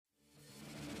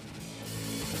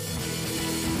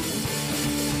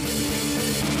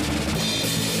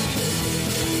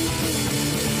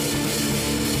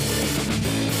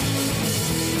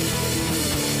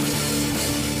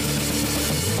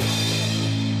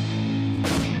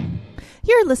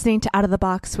You're listening to Out of the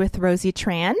Box with Rosie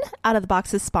Tran. Out of the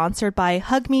Box is sponsored by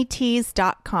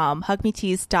HugMeTees.com.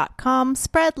 HugMeTees.com.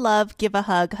 Spread love, give a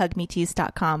hug,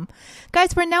 HugMeTees.com.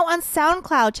 Guys, we're now on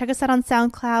SoundCloud. Check us out on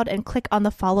SoundCloud and click on the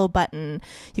follow button.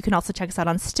 You can also check us out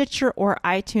on Stitcher or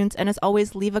iTunes. And as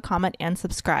always, leave a comment and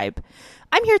subscribe.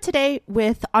 I'm here today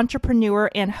with entrepreneur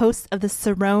and host of the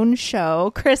Cerrone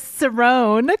Show, Chris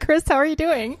Cerrone. Chris, how are you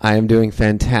doing? I am doing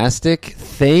fantastic.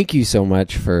 Thank you so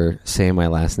much for saying my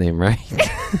last name right.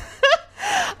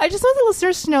 I just want the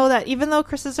listeners to know that even though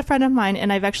Chris is a friend of mine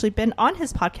and I've actually been on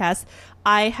his podcast,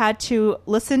 I had to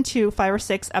listen to 5 or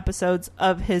 6 episodes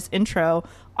of his intro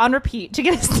on repeat to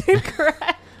get his name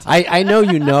correct. I know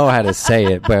you know how to say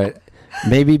it, but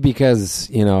maybe because,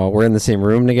 you know, we're in the same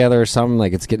room together or something,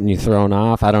 like it's getting you thrown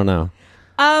off. I don't know.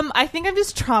 I think I'm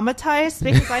just traumatized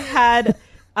because I had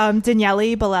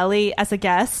Daniele Bolelli as a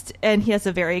guest, and he has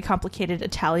a very complicated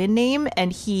Italian name,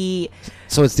 and he...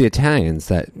 So it's the Italians,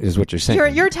 that is what you're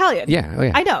saying. You're Italian. Yeah, oh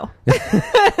yeah. I know.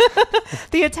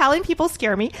 The Italian people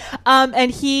scare me.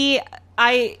 And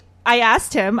I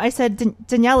asked him, I said,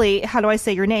 Daniele, how do I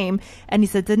say your name? And he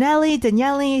said, Daniele.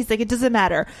 He's like, it doesn't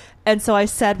matter. And so I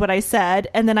said what I said,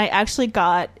 and then I actually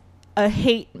got a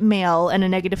hate mail and a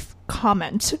negative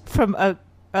comment from a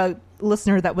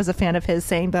listener that was a fan of his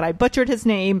saying that I butchered his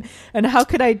name, and how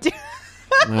could I do...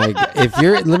 Like,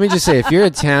 let me just say, if you're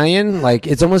Italian, like,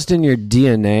 it's almost in your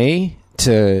DNA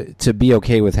to be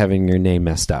okay with having your name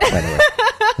messed up, by the way.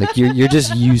 Like, you're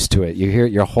just used to it. You hear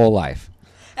it your whole life.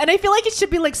 And I feel like it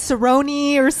should be like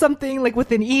Cerrone or something, like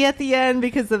with an E at the end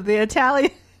because of the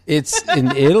Italian. It's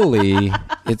in Italy.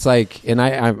 It's like, and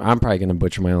I'm probably going to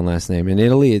butcher my own last name. In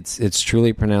Italy, it's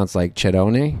truly pronounced like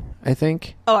Cerrone, I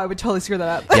think. Oh, I would totally screw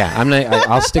that up. Yeah,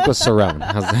 I'll stick with Cerrone.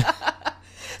 How's that?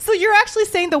 So you're actually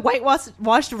saying the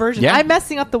whitewashed version. Yeah. I'm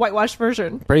messing up the whitewashed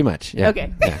version. Pretty much, yeah.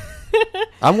 Okay. Yeah.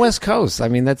 I'm West Coast. I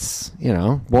mean, that's, you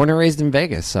know, born and raised in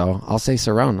Vegas, so I'll say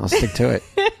Cerrone. I'll stick to it.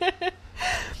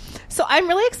 So I'm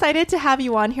really excited to have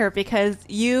you on here because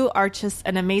you are just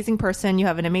an amazing person. You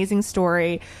have an amazing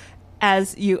story. Are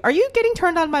you getting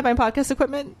turned on by my podcast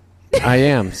equipment? I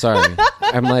am. Sorry.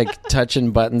 I'm like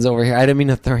touching buttons over here. I didn't mean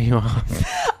to throw you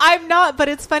off. I'm not, but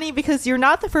it's funny because you're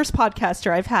not the first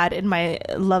podcaster I've had in my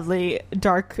lovely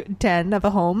dark den of a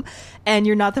home. And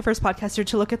you're not the first podcaster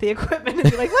to look at the equipment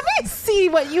and be like, let me see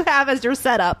what you have as your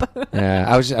setup. Yeah,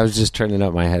 I was just turning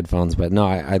up my headphones, but no,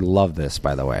 I love this,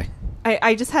 by the way.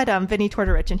 I just had Vinny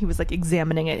Tortorich, and he was like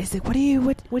examining it. He's like, "What do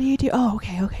you do? Oh,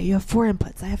 okay. You have 4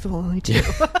 inputs. I have only 2."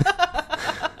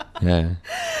 Yeah.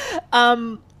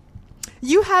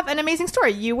 You have an amazing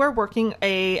story. You were working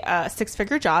a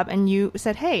 6-figure job, and you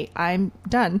said, "Hey, I'm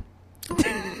done."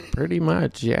 Pretty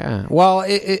much, yeah. Well,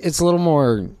 it's a little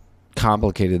more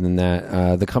complicated than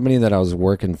that. The company that I was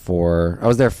working for, I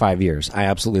was there 5 years. I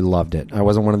absolutely loved it. I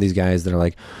wasn't one of these guys that are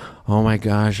like, oh my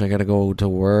gosh, I got to go to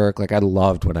work. Like, I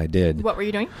loved what I did. What were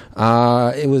you doing?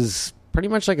 It was pretty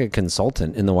much like a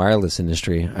consultant in the wireless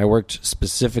industry. I worked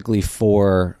specifically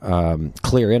for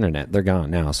Clear Internet. They're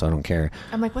gone now, so I don't care.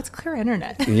 I'm like, what's Clear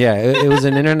Internet? Yeah, it was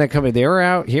an internet company. They were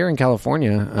out here in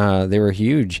California. They were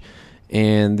huge,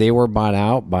 and they were bought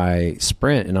out by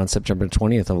Sprint. And on September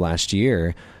 20th of last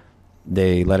year,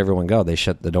 they let everyone go. They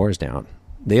shut the doors down.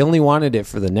 They only wanted it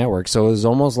for the network, so it was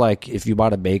almost like if you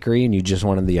bought a bakery and you just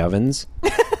wanted the ovens.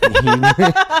 You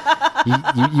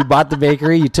bought the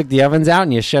bakery, you took the ovens out,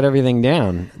 and you shut everything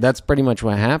down. That's pretty much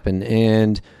what happened.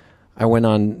 And I went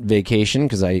on vacation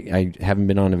because I haven't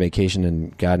been on a vacation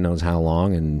in God knows how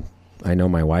long, and I know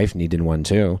my wife needed one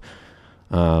too.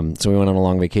 So we went on a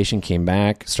long vacation, came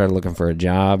back, started looking for a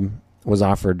job, was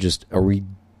offered just a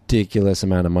ridiculous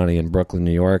amount of money in Brooklyn, New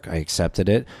York. I accepted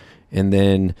it. And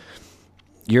then...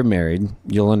 You're married.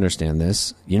 You'll understand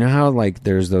this. You know how, like,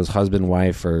 there's those husband,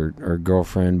 wife, or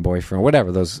girlfriend, boyfriend,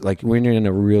 whatever. Those, like, when you're in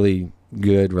a really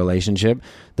good relationship,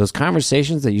 those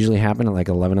conversations that usually happen at, like,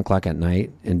 11 o'clock at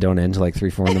night and don't end till, like, 3,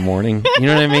 4 in the morning. You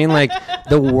know what I mean? Like,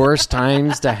 the worst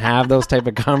times to have those type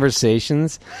of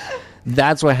conversations.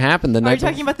 That's what happened. Are you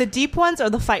talking about the deep ones or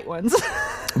the fight ones?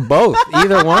 Both.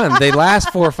 Either one. They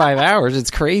last 4 or 5 hours.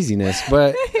 It's craziness.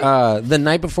 But the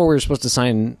night before we were supposed to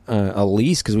sign a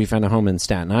lease because we found a home in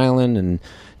Staten Island and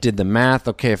did the math.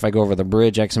 Okay, if I go over the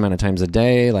bridge X amount of times a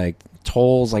day, like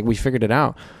tolls, like we figured it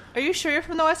out. Are you sure you're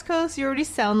from the West Coast? You already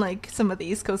sound like some of the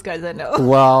East Coast guys I know.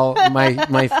 Well,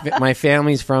 my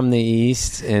family's from the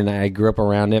East, and I grew up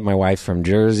around it. My wife's from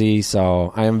Jersey,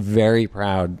 so I am very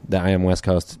proud that I am West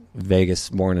Coast, Vegas,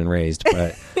 born and raised.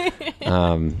 But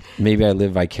maybe I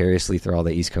live vicariously through all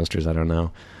the East Coasters. I don't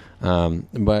know.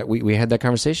 But we had that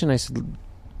conversation. I said,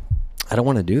 I don't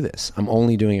want to do this. I'm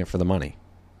only doing it for the money.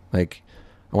 Like,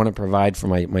 I want to provide for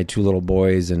my two little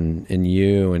boys and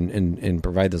you and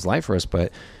provide this life for us,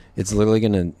 but it's literally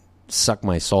going to suck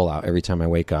my soul out every time I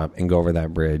wake up and go over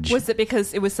that bridge. Was it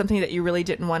because it was something that you really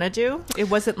didn't want to do? It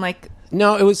wasn't like...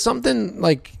 No, it was something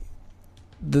like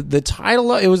the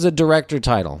title. It was a director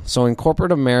title. So in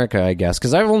corporate America, I guess,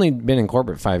 because I've only been in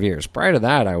corporate 5 years. Prior to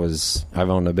that, I've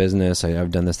owned a business.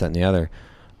 I've done this, that, and the other.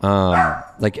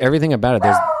 Like everything about it.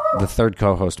 There's the third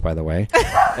co-host, by the way.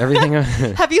 Everything.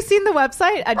 Have you seen the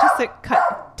website? I just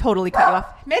totally cut you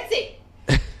off, Mitzi.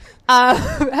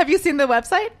 Have you seen the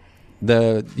website?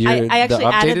 I actually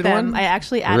added them. One? I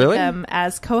actually added them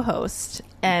as co-host,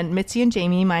 and Mitzi and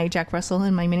Jamie, my Jack Russell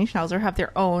and my mini Schnauzer, have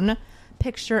their own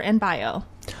picture and bio.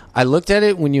 I looked at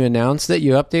it when you announced that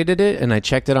you updated it, and I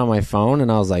checked it on my phone,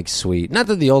 and I was like, sweet. Not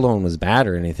that the old one was bad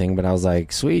or anything, but I was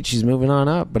like, sweet, she's moving on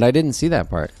up. But I didn't see that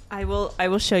part. I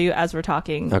will show you as we're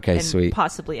talking. Okay, and sweet.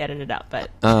 Possibly edit it out, but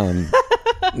no,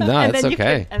 it's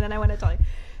okay. And then I want to tell you.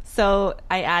 So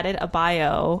I added a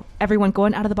bio. Everyone, go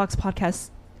on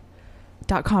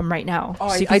outoftheboxpodcast.com right now. Oh,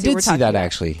 I did see that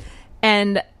actually.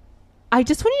 And I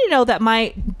just want you to know that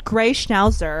my gray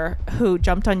Schnauzer, who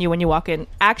jumped on you when you walk in,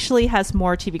 actually has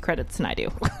more TV credits than I do.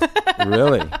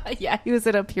 Really? Yeah, he was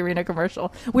in a Purina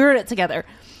commercial. We were in it together.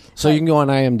 So you can go on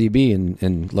IMDb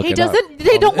and look it up.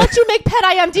 They don't let you make pet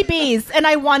IMDbs, and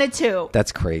I wanted to.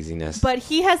 That's craziness. But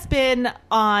he has been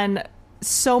on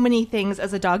so many things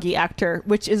as a doggy actor,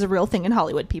 which is a real thing in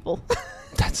Hollywood, people.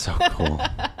 That's so cool.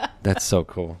 That's so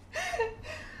cool.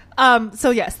 So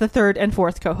yes, the third and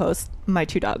fourth co-host, my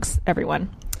two dogs,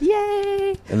 everyone.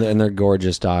 Yay! And they're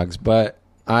gorgeous dogs, but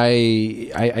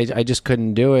I just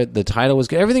couldn't do it. The title was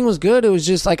good. Everything was good. It was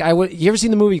just like you ever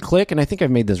seen the movie Click? And I think I've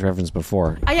made this reference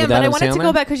before. I am, but I wanted to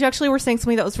go back because you actually were saying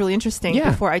something that was really interesting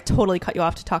before I totally cut you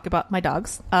off to talk about my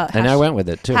dogs. And I went with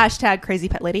it too. Hashtag crazy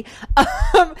pet lady.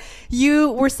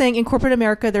 You were saying in corporate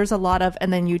America, there's a lot of,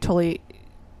 and then you totally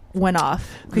went off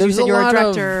because you said you're a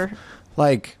director. Of,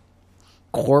 like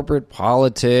corporate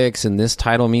politics and this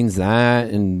title means that,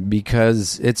 and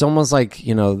because it's almost like,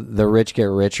 the rich get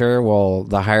richer. Well,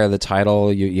 the higher the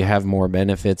title, you have more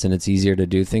benefits and it's easier to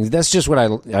do things. That's just what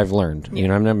I've learned.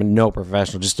 Yeah. I'm no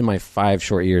professional, just in my 5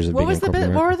 short years of being in corporate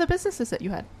America. What were the businesses that you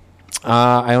had?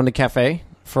 I owned a cafe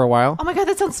for a while. Oh my god,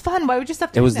 that sounds fun. Why would you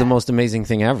stop doing that? It was the most amazing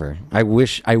thing ever. I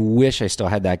wish I still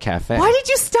had that cafe. Why did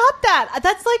you stop that?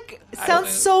 That's sounds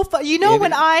so fun.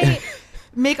 When I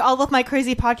make all of my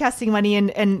crazy podcasting money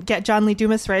and get John Lee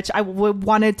Dumas rich, I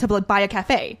wanted to buy a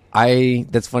cafe.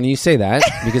 That's funny you say that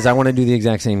because I want to do the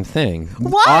exact same thing.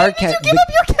 Why did you give up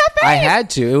your cafe? I had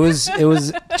to. It was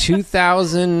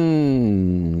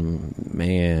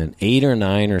 2008 or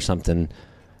 9 or something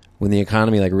when the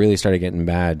economy really started getting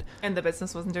bad. And the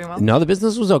business wasn't doing well? No, the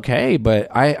business was okay,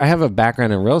 but I have a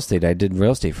background in real estate. I did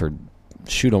real estate for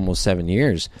almost 7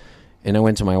 years. And I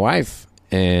went to my wife,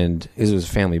 and it was a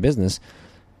family business.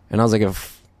 And I was like,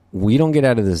 if we don't get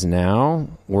out of this now,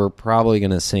 we're probably going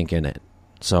to sink in it.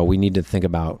 So we need to think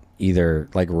about either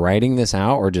writing this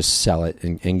out or just sell it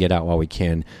and get out while we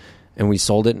can. And we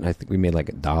sold it, and I think we made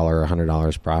 $1 or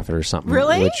 $100 profit or something.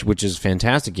 Really? Which is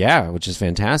fantastic. Yeah, which is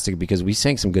fantastic because we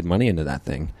sank some good money into that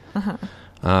thing. Uh-huh.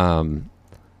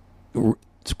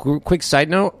 Quick side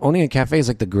note: owning a cafe is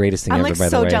the greatest thing ever. By the way, I'm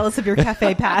so jealous of your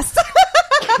cafe past.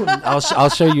 I'll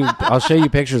show you. I'll show you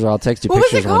pictures, or I'll text you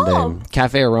pictures one day.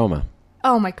 Cafe Aroma.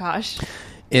 Oh my gosh!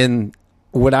 In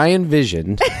what I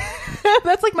envisioned,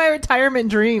 that's my retirement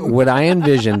dream. What I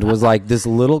envisioned was this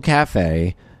little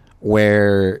cafe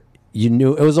where you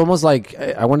knew it was almost like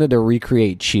I wanted to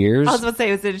recreate Cheers. I was about to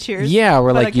say, was it a Cheers? Yeah,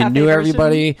 where you knew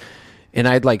everybody. And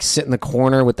I'd sit in the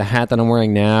corner with the hat that I'm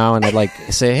wearing now, and I'd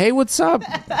say, "Hey, what's up,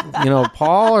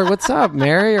 Paul, or what's up,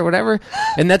 Mary, or whatever."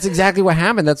 And that's exactly what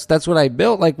happened. That's what I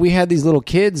built. We had these little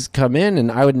kids come in,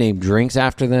 and I would name drinks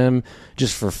after them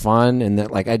just for fun, and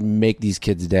that I'd make these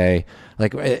kids' day.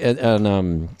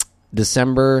 In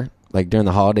December, during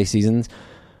the holiday seasons,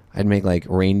 I'd make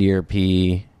reindeer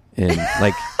pee and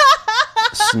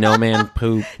snowman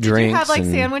poop drinks. Did you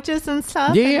have sandwiches and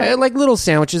stuff? Yeah, little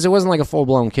sandwiches. It wasn't a full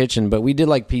blown kitchen, but we did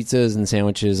pizzas and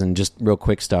sandwiches and just real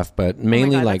quick stuff. But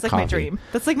mainly that's coffee. My dream.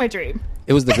 That's my dream.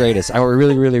 It was the greatest. I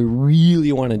really, really,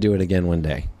 really want to do it again one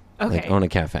day. Okay. Own a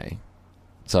cafe.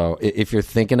 So if you're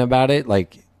thinking about it,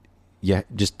 yeah,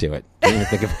 just do it. Don't even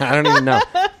think about it. I don't even know.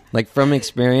 From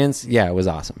experience, yeah, it was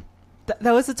awesome.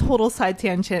 That was a total side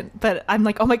tangent, but I'm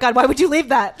oh my god, why would you leave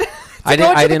that? I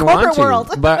didn't want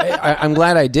to, but I'm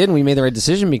glad I did. And we made the right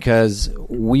decision because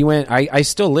we went. I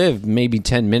still live maybe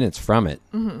 10 minutes from it,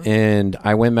 and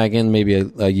I went back in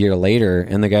maybe a year later,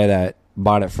 and the guy that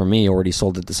bought it from me already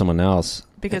sold it to someone else.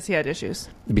 Because he had issues.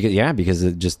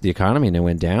 Because just the economy, and it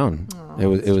went down.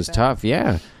 Oh, it was tough.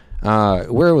 Yeah.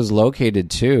 Where it was located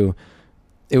too,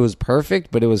 it was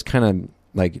perfect, but it was kind of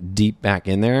like deep back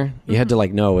in there. You had to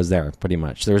like know it was there pretty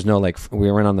much. There was no like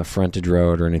we weren't on the frontage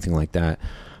road or anything like that.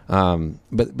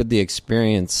 But the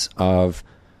experience of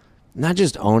not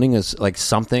just owning like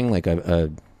something like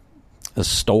a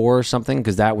store or something,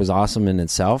 because that was awesome in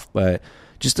itself, but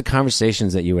just the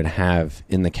conversations that you would have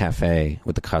in the cafe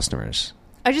with the customers.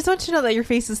 I just want you to know that your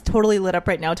face is totally lit up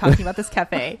right now talking about this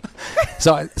cafe.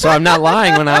 So I'm not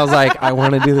lying when I was like, I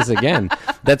want to do this again.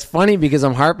 That's funny because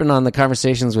I'm harping on the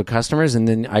conversations with customers, and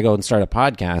then I go and start a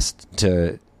podcast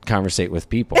to conversate with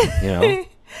people, you know?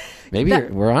 Maybe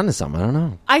we're on to something. I don't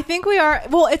know. I think we are.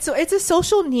 Well, it's a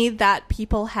social need that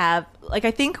people have. Like,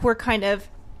 I think we're kind of,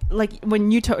 like,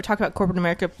 when you talk about corporate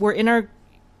America, we're in our,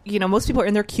 most people are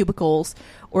in their cubicles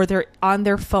or they're on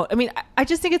their phone. I mean, I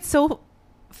just think it's so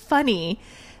funny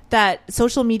that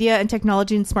social media and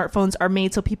technology and smartphones are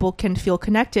made so people can feel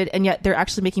connected, and yet they're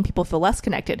actually making people feel less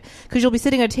connected, because you'll be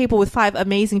sitting at a table with 5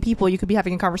 amazing people you could be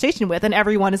having a conversation with, and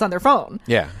everyone is on their phone.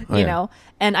 Yeah. You know?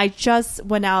 And I just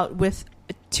went out with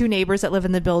 2 neighbors that live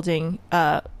in the building,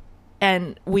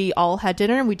 and we all had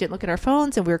dinner, and we didn't look at our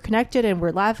phones, and we were connected, and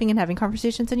we're laughing and having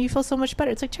conversations, and you feel so much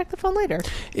better. It's like, check the phone later.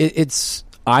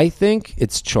 I think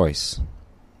it's choice.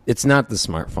 It's not the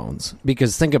smartphones,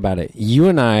 because think about it. You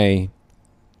and I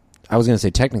was going to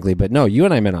say technically, but no, you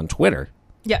and I met on Twitter.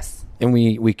 Yes. And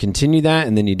we continued that,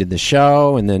 and then you did the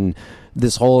show, and then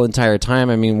this whole entire time,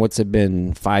 I mean, what's it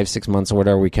been, 5-6 months or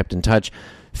whatever, we kept in touch.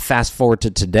 Fast forward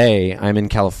to today, I'm in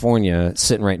California,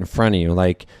 sitting right in front of you.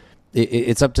 Like,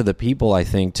 it's up to the people, I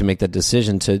think, to make that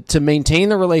decision to maintain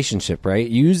the relationship, right?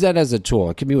 Use that as a tool.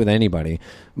 It could be with anybody,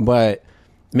 but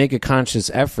make a conscious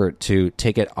effort to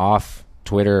take it off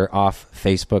Twitter, off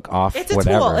Facebook, off it's a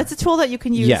whatever. Tool. It's a tool that you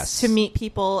can use Yes. to meet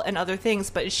people and other things,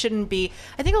 but it shouldn't be.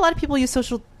 I think a lot of people use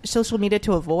social media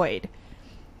to avoid.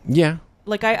 Yeah.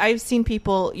 Like I've seen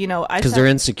people, because they're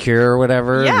insecure or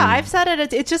whatever. Yeah, I've said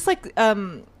it. It's just like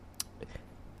when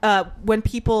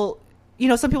people,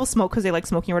 some people smoke because they like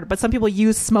smoking, but some people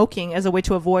use smoking as a way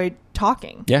to avoid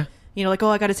talking. Yeah. Like, oh,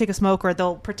 I got to take a smoke, or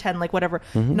they'll pretend like whatever.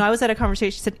 Mm-hmm. I was at a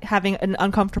conversation, having an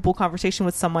uncomfortable conversation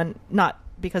with someone, not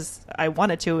because I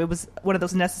wanted to. It was one of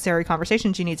those necessary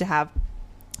conversations you need to have.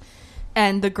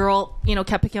 And the girl,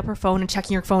 kept picking up her phone and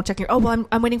checking her phone, oh, well,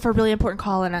 I'm waiting for a really important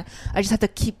call, and I just have to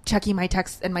keep checking my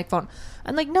text and my phone.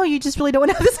 I'm like, no, you just really don't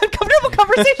want to have this uncomfortable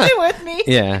conversation with me.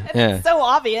 Yeah, yeah. It's so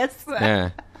obvious.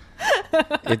 Yeah.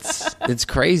 It's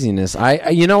craziness.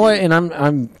 You know what? And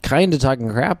I'm kind of talking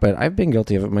crap, but I've been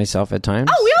guilty of it myself at times.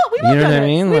 Oh, we've all done it. I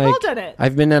mean? We've all done it.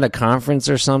 I've been at a conference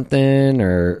or something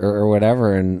or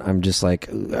whatever, and I'm just like,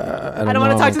 I don't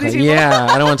want to talk to these people. Yeah,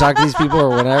 I don't want to talk to these people or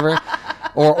whatever.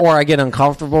 Or I get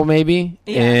uncomfortable maybe,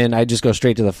 and I just go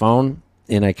straight to the phone,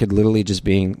 and I could literally just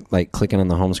be like clicking on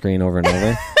the home screen over and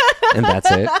over, and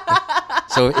that's it.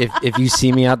 So if you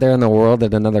see me out there in the world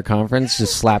at another conference,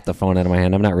 just slap the phone out of my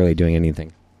hand. I'm not really doing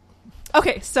anything.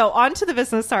 Okay, so on to the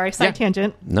business. Sorry, side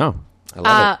tangent. No, I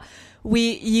love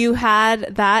it. You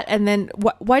had that, and then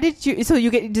why did you? So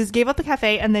you just gave up the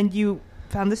cafe, and then you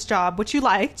found this job, which you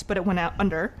liked, but it went out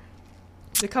under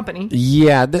the company.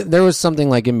 Yeah, there was something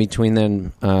like in between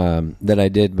then that I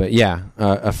did, but yeah,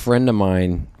 a friend of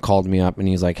mine called me up, and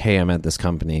he's like, "Hey, I'm at this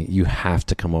company. You have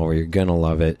to come over. You're gonna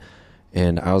love it."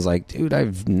 And I was like, dude,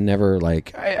 I've never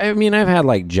I mean, I've had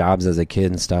like jobs as a kid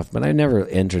and stuff, but I never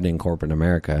entered in corporate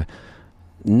America.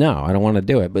 No, I don't want to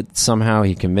do it. But somehow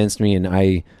he convinced me, and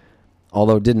I,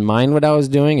 although didn't mind what I was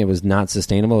doing, it was not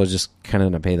sustainable. It was just kind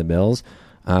of to pay the bills.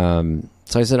 So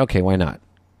I said, okay, why not?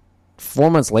 4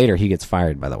 months later, he gets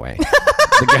fired, by the way.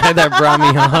 The guy that brought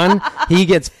me on, he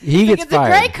gets fired. It's a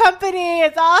great company.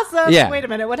 It's awesome. Yeah. Wait a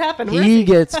minute. What happened? He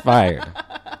gets fired.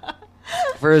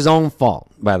 For his own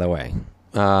fault, by the way.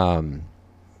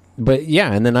 But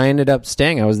yeah, and then I ended up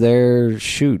staying. I was there,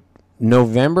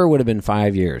 November would have been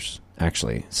 5 years,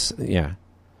 actually. Yeah.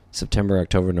 September,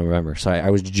 October, November. So I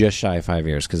was just shy of 5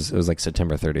 years because it was like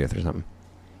September 30th or something.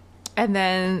 And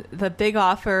then the big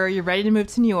offer, you're ready to move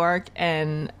to New York,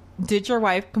 and did your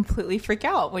wife completely freak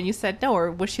out when you said no,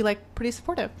 or was she like pretty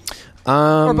supportive?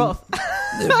 Or both?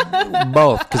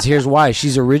 Both, because here's why.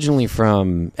 She's originally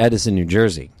from Edison, New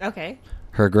Jersey. Okay.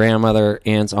 Her grandmother,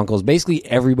 aunts, uncles, basically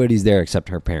everybody's there except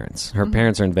her parents. Her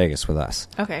parents are in Vegas with us.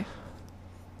 Okay.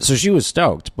 So she was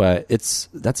stoked, but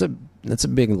that's a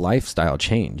big lifestyle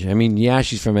change. I mean, yeah,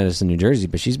 she's from Edison, New Jersey,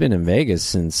 but she's been in Vegas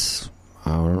since,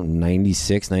 I don't know,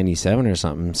 96, 97 or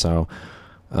something. So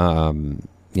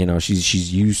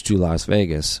she's used to Las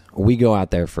Vegas. We go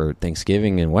out there for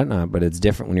Thanksgiving and whatnot, but it's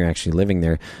different when you're actually living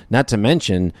there. Not to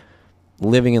mention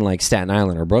living in like Staten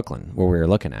Island or Brooklyn, where we were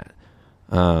looking at.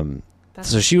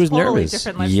 So she was totally nervous.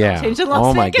 Different lifestyle change in Las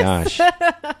oh my Vegas. gosh.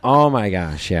 Oh my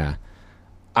gosh. Yeah.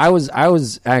 I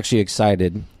was actually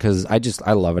excited because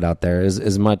I love it out there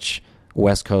as much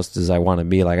West Coast as I want to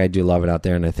be. Like, I do love it out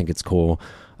there, and I think it's cool.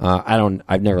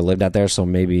 I've never lived out there, so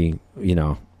maybe,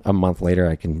 a month later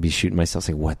I can be shooting myself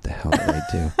saying, what the hell did I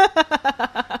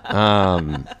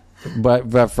do?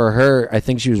 But for her, I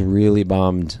think she was really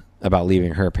bummed about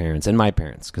leaving her parents and my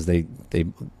parents, because they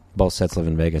both sets live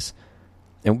in Vegas.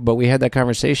 But we had that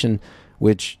conversation,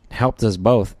 which helped us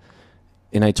both.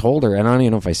 And I told her, and I don't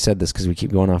even know if I said this because we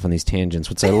keep going off on these tangents,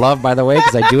 which I love, by the way,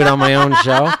 because I do it on my own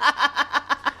show.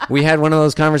 We had one of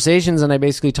those conversations, and I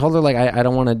basically told her, like, I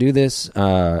don't want to do this.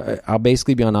 I'll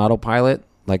basically be on autopilot,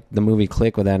 like the movie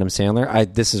Click with Adam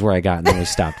Sandler. This is where I got, and then we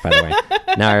stopped, by the way.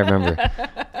 Now I remember.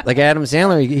 Like Adam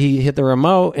Sandler, he hit the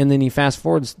remote, and then he fast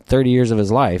forwards 30 years of his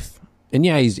life. And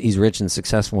yeah, he's rich and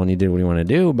successful, and he did what he wanted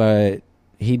to do, but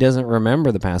he doesn't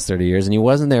remember the past 30 years, and he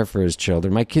wasn't there for his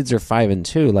children. My kids are 5 and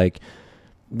 2. Like,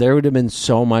 there would have been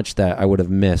so much that I would have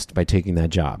missed by taking that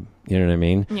job. You know what I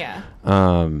mean? Yeah.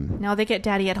 Now they get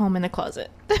daddy at home in the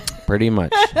closet. Pretty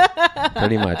much.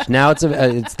 Pretty much. Now it's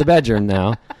the bedroom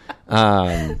now.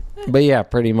 But yeah,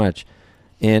 pretty much.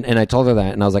 And I told her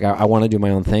that, and I was like, I want to do my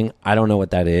own thing. I don't know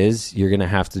what that is. You're going to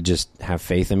have to just have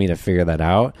faith in me to figure that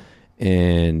out.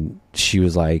 And she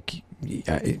was like,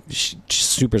 she's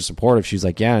super supportive. She was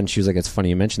like, yeah. And she was like, it's funny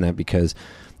you mentioned that, because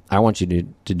I want you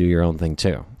to do your own thing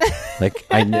too. Like,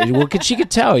 she could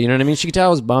tell, you know what I mean? She could tell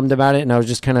I was bummed about it, and I was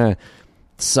just kind of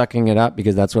sucking it up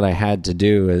because that's what I had to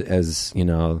do as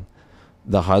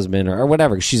the husband or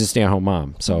whatever. She's a stay-at-home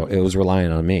mom, so it was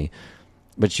relying on me.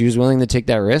 But she was willing to take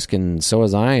that risk, and so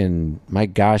was I. And my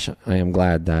gosh, I am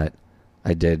glad that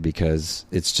I did, because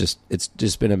it's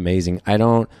just been amazing. I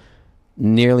don't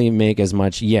nearly make as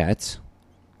much yet,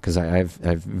 because I have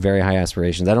very high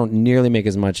aspirations. I don't nearly make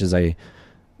as much as I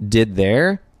did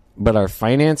there, but our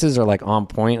finances are like on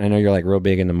point. I know you're like real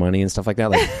big into money and stuff like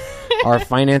that. Like our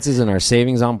finances and our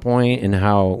savings on point, and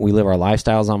how we live our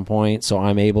lifestyles on point. So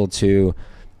I'm able to,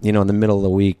 in the middle of the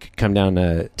week, come down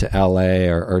to LA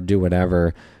or do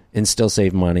whatever and still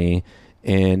save money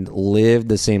and live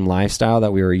the same lifestyle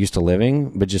that we were used to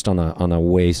living, but just on a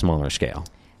way smaller scale.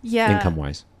 Yeah. Income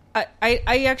wise.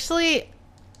 I actually,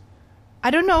 I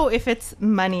don't know if it's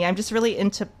money. I'm just really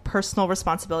into personal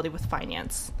responsibility with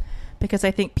finance, because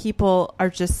I think people are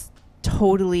just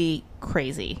totally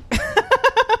crazy.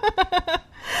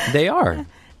 They are.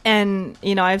 And,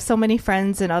 I have so many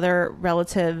friends and other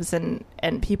relatives and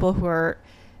people who are,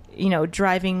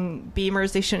 driving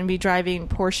Beamers. They shouldn't be driving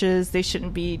Porsches. They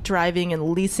shouldn't be driving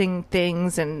and leasing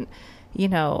things. And,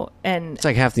 and it's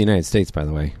like half the United States, by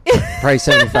the way. Probably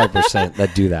 75%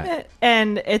 that do that.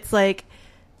 And it's like,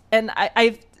 and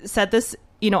I've said this,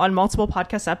 on multiple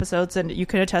podcast episodes, and you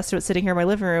can attest to it sitting here in my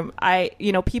living room.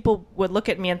 People would look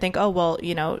at me and think, oh, well,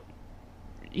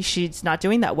 she's not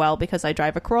doing that well because I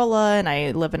drive a Corolla and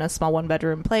I live in a small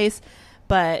 1-bedroom place.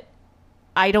 But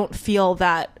I don't feel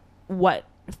that what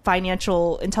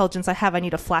financial intelligence I have, I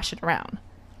need to flash it around.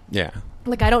 Yeah.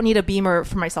 Like, I don't need a Beamer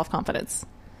for my self-confidence.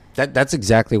 That's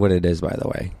exactly what it is, by the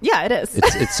way. Yeah, it is.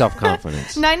 It's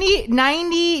self-confidence.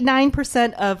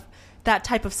 99% of that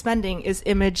type of spending is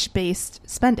image-based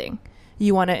spending.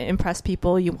 You want to impress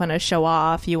people, you want to show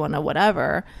off, you want to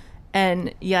whatever.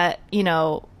 And yet,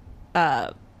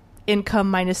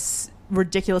 income minus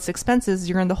ridiculous expenses,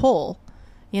 you're in the hole.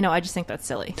 I just think that's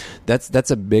silly.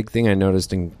 That's a big thing I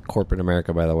noticed in corporate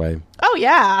America, by the way. Oh,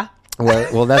 yeah.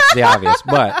 Well, that's the obvious.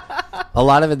 But a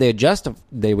lot of it,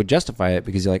 they would justify it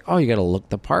because you're like, oh, you got to look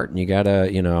the part, and you got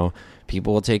to,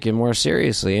 people will take it more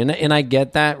seriously. And I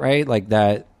get that, right? Like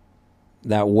that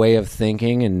way of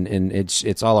thinking, and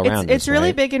it's all around. It's really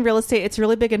right? big in real estate. It's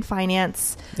really big in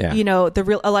finance. Yeah. I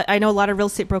know a lot of real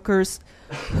estate brokers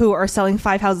who are selling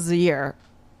 5 houses a year,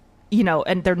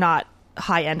 and they're not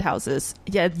high-end houses.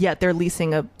 Yet they're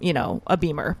leasing a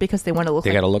Beamer because they want to look.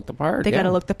 They got to look the part. They got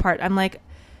to look the part. I'm like,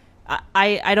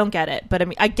 I don't get it, but I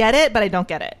mean, I get it, but I don't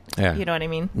get it. Yeah. You know what I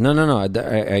mean? No.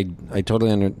 I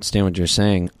totally understand what you're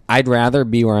saying. I'd rather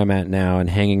be where I'm at now and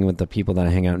hanging with the people that I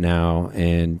hang out now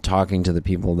and talking to the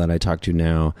people that I talk to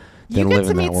now than live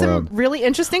in that world. You get to meet some really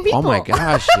interesting people. Oh my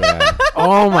gosh, yeah.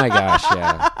 Oh my gosh,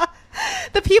 yeah.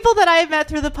 The people that I've met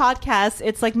through the podcast,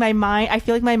 it's like my mind. I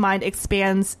feel like my mind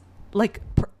expands like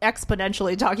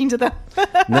exponentially talking to them.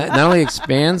 not only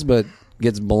expands, but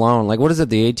gets blown. Like, what is it?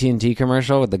 The AT&T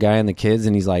commercial with the guy and the kids,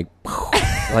 and he's like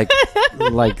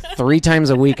like 3 times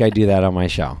a week I do that on my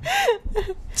show.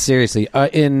 Seriously.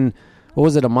 In, what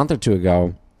was it, a month or 2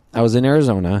 ago, I was in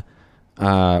Arizona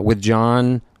with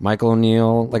John, Michael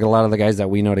O'Neill, like a lot of the guys that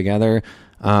we know together,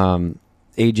 AJ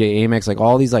Amex, like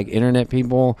all these like internet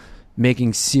people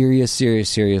making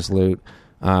serious loot.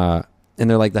 And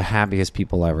they're like the happiest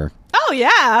people ever. Oh,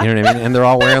 yeah. You know what I mean? And they're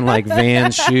all wearing like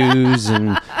Vans shoes,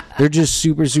 and they're just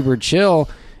super chill.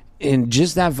 And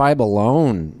just that vibe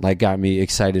alone like got me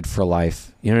excited for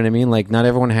life. You know what I mean? Like not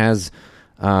everyone has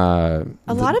a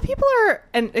lot of people are,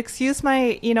 and excuse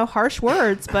my, harsh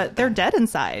words, but they're dead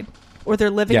inside, or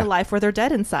they're living a life where they're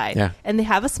dead inside. Yeah. And they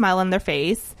have a smile on their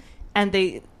face, and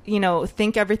they,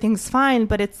 think everything's fine,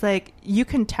 but it's like, you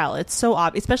can tell. It's so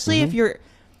obvious, especially if you're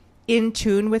in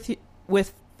tune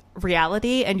with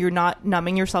reality and you're not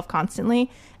numbing yourself constantly.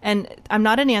 And I'm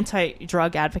not an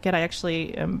anti-drug advocate. I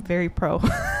actually am very pro.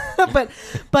 but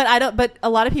a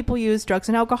lot of people use drugs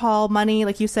and alcohol, money,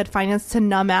 like you said, finance, to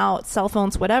numb out, cell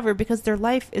phones, whatever, because their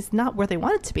life is not where they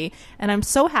want it to be. And I'm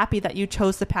so happy that you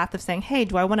chose the path of saying, hey,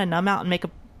 do I want to numb out and make a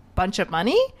bunch of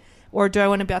money, or do I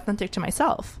want to be authentic to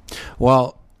myself?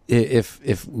 Well,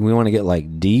 if we want to get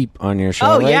like deep on your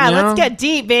show, let's get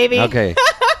deep, baby. Okay.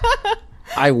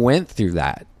 I went through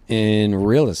that in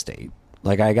real estate.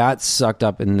 Like I got sucked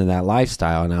up into that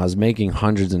lifestyle, and I was making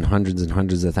hundreds and hundreds and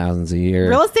hundreds of thousands a year.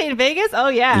 Real estate in Vegas? Oh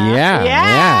yeah.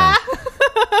 Yeah.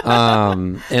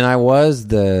 And I was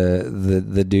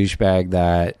the douchebag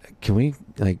that, can we,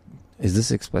 like, is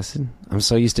this explicit? I'm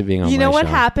so used to being on my show. You know what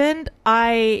happened?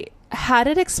 I had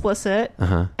it explicit,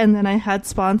 and then I had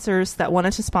sponsors that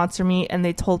wanted to sponsor me, and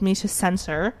they told me to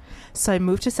censor. So I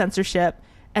moved to censorship.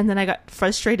 And then I got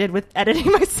frustrated with editing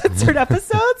my censored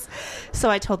episodes. So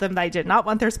I told them that I did not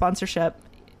want their sponsorship.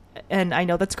 And I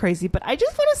know that's crazy, but I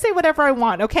just want to say whatever I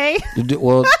want, okay?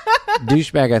 Well,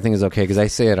 douchebag I think is okay, because I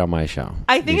say it on my show.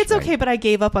 I think it's okay, but I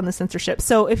gave up on the censorship.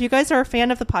 So if you guys are a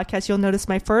fan of the podcast, you'll notice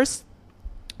my first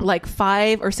like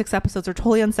 5 or 6 episodes are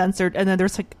totally uncensored. And then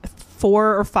there's like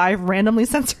 4 or 5 randomly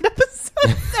censored episodes.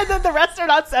 And then the rest are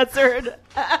not censored.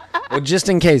 Well, just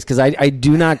in case, because I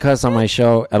do not cuss on my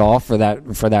show at all for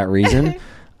that reason.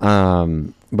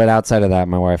 But outside of that,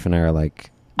 my wife and I are like,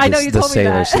 I know you told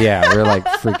sailors. me that. Yeah, we're like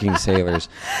freaking sailors.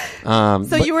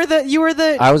 So you were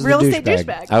the I was real the estate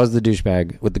douchebag. I was the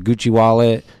douchebag with the Gucci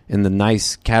wallet and the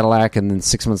nice Cadillac, and then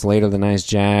 6 months later the nice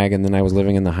Jag, and then I was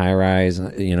living in the high rise.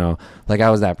 Like I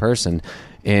was that person,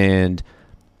 and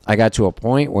I got to a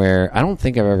point where I don't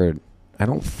think I've ever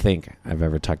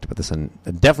talked about this, and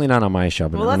definitely not on my show,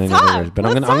 but on any others. But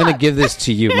I'm gonna give this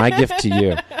to you, my gift to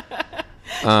you.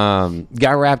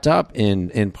 Got wrapped up in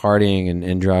partying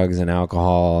and drugs and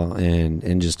alcohol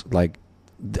and just like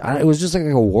it was just like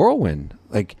a whirlwind.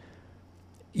 Like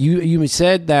you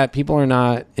said that people are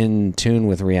not in tune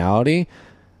with reality.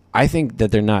 I think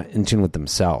that they're not in tune with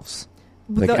themselves.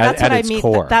 Like that's at what its I mean.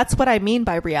 core. That's what I mean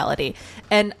by reality.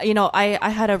 And I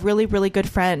had a really, really good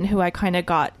friend who I kind of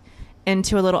got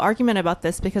into a little argument about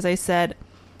this, because I said,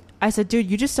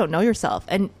 dude, you just don't know yourself.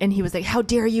 And he was like, how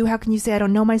dare you? How can you say I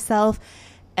don't know myself?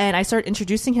 And I started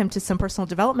introducing him to some personal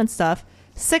development stuff.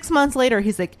 6 months later,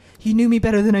 he's like, you knew me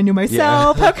better than I knew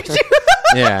myself. Yeah. How could you?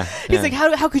 He's like,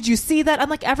 how could you see that? I'm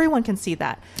like, everyone can see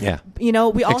that. Yeah. We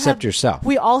all except yourself.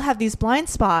 We all have these blind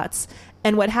spots.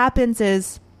 And what happens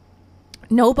is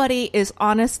nobody is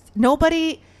honest.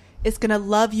 Nobody is going to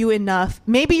love you enough.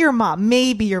 Maybe your mom.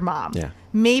 Yeah.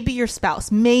 Maybe your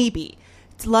spouse. Maybe.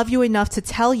 To love you enough to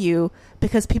tell you,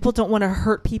 because people don't want to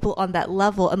hurt people on that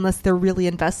level unless they're really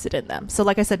invested in them. So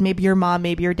like I said, maybe your mom,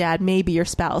 maybe your dad, maybe your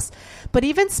spouse. But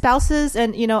even spouses,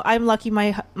 and I'm lucky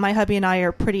my hubby and I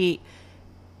are pretty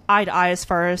eye to eye as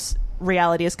far as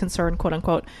reality is concerned, quote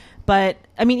unquote. But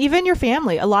I mean, even your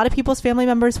family, a lot of people's family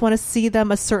members want to see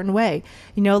them a certain way.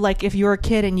 Like if you were a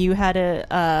kid and you had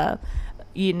a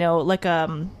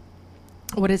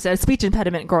speech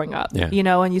impediment growing up,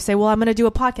 and you say, well, I'm going to do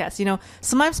a podcast.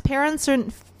 Sometimes parents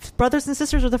and brothers and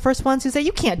sisters are the first ones who say,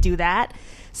 you can't do that.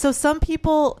 So some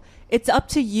people, it's up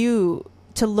to you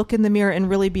to look in the mirror and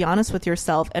really be honest with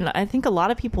yourself. And I think a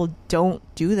lot of people don't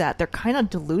do that. They're kind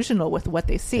of delusional with what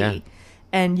they see. Yeah.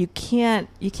 And you can't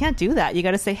do that. You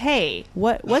got to say, hey,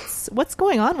 what's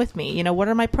going on with me? What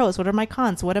are my pros? What are my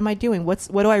cons? What am I doing? What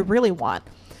do I really want?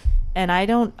 And I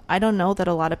don't know that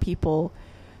a lot of people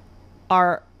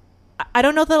are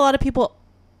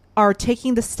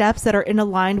taking the steps that are in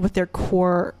aligned with their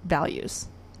core values,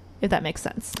 if that makes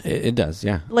sense. It does,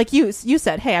 yeah. Like you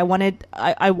said, hey, I wanted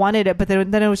it, but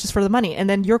then it was just for the money. And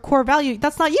then your core value,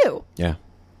 that's not you. Yeah.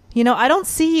 I don't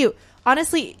see you.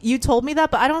 Honestly, you told me that,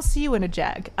 but I don't see you in a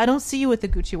Jag. I don't see you with the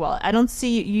Gucci wallet. I don't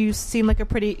see you. You seem like a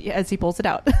pretty, as he pulls it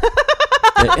out.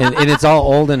 and it's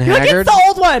all old and You're like, haggard. it's the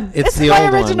old one. It's the my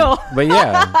old original. one. But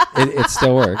yeah, it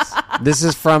still works. This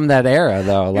is from that era,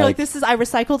 though. You're like, this is, I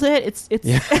recycled it. It's.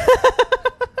 Yeah.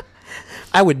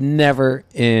 I would never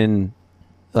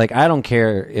like, I don't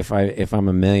care if I'm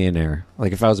a millionaire.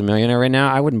 Like, if I was a millionaire right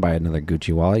now, I wouldn't buy another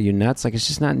Gucci wallet. You nuts? Like, it's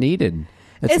just not needed.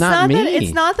 It's not me.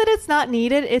 It's not that it's not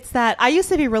needed. It's that I used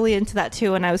to be really into that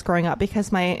too when I was growing up,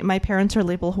 because my parents are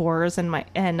label whores,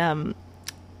 and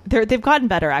they've gotten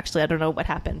better, actually. I don't know what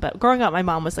happened, but growing up, my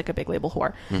mom was like a big label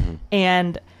whore. Mm-hmm.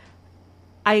 And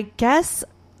I guess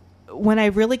when I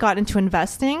really got into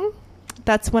investing,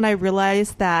 that's when I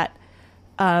realized that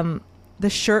the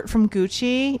shirt from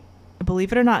Gucci,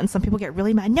 believe it or not, and some people get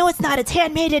really mad. No, it's not. It's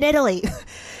handmade in Italy.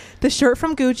 The shirt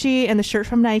from Gucci and the shirt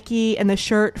from Nike and the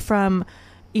shirt from,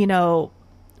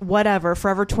 whatever,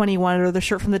 Forever 21, or the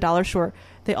shirt from the dollar store,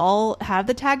 they all have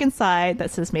the tag inside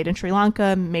that says made in Sri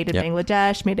Lanka, made in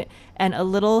Bangladesh, and a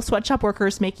little sweatshop worker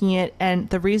is making it. And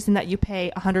the reason that you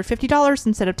pay $150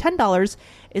 instead of $10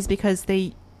 is because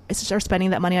they are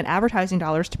spending that money on advertising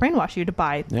dollars to brainwash you to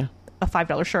buy a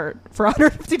 $5 shirt for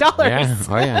 $150. Yeah.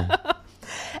 Oh, yeah.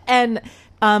 And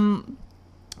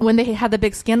when they had the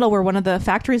big scandal where one of the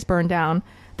factories burned down,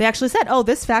 they actually said, oh,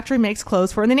 this factory makes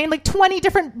clothes for, and they named like 20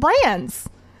 different brands.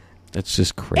 It's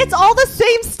just crazy. It's all the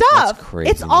same stuff. That's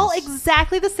crazy. It's all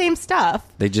exactly the same stuff.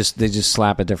 They just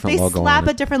slap a different logo on it. They slap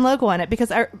a different logo on it, because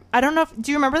I don't know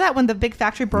do you remember that when the big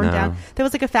factory burned down? There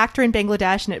was like a factory in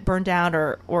Bangladesh and it burned down,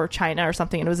 or China or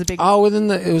something, and it was a big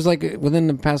within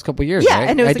the past couple of years. Yeah, right?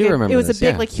 and it was remember it was this, a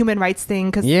big like human rights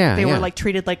thing, because they were yeah. like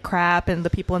treated like crap, and the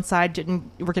people inside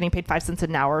were getting paid 5 cents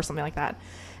an hour or something like that.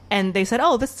 And they said,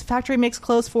 oh, this factory makes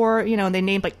clothes for, and they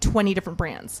named like 20 different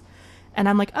brands. And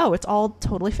I'm like, oh, it's all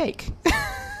totally fake.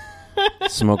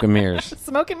 Smoke and mirrors.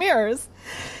 Smoke and mirrors.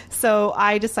 So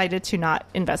I decided to not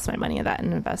invest my money in that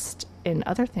and invest in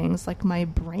other things like my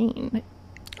brain.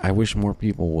 I wish more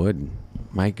people would.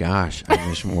 My gosh, I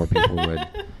wish more people would.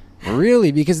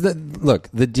 Really, because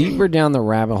the deeper down the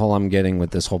rabbit hole I'm getting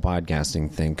with this whole podcasting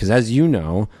thing, because as you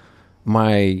know,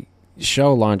 my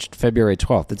show launched February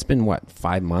 12th. It's been,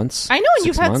 5 months? I know, and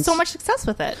you've had so much success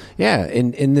with it. Yeah,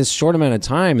 in this short amount of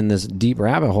time, in this deep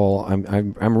rabbit hole,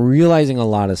 I'm realizing a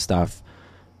lot of stuff.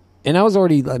 And I was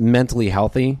already mentally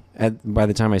healthy by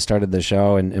the time I started the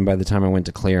show, and by the time I went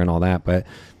to Clear and all that, but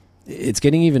it's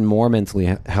getting even more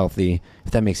mentally healthy,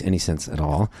 if that makes any sense at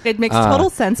all. It makes total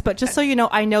sense, but just so you know,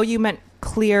 I know you meant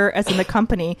Clear as in the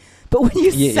company, but when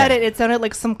you said it sounded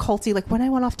like some culty, like when I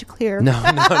went off to Clear. No.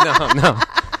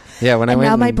 Yeah, when I went.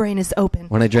 Now my brain is open.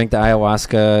 When I drank the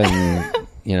ayahuasca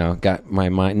and got my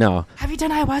mind. No. Have you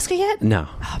done ayahuasca yet? No,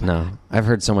 no. I've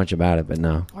heard so much about it, but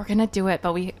no. We're gonna do it,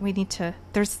 but we need to.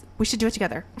 We should do it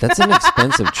together. That's an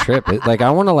expensive trip.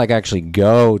 I want to actually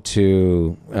go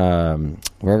to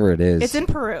wherever it is. It's in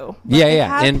Peru. Yeah, they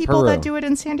have in people Peru. that do it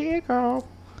in San Diego.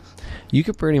 You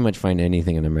could pretty much find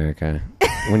anything in America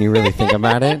when you really think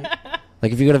about it.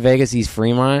 Like, if you go to Vegas, East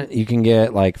Fremont, you can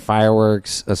get,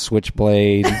 fireworks, a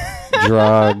switchblade,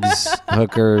 drugs,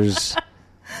 hookers.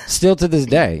 Still to this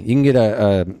day, you can get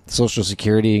a Social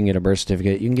Security, you can get a birth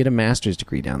certificate, you can get a master's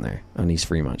degree down there on East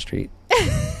Fremont Street.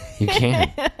 You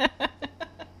can.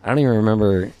 I don't even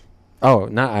remember. Oh,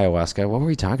 not ayahuasca. What were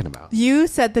we talking about? You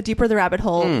said the deeper the rabbit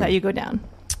hole that you go down.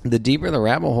 The deeper the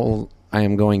rabbit hole I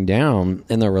am going down,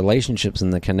 in the relationships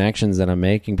and the connections that I'm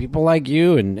making, people like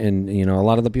you and a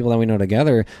lot of the people that we know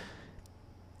together,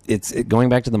 it's going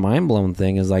back to the mind blown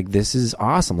thing is this is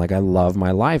awesome. I love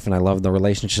my life, and I love the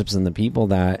relationships and the people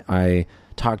that I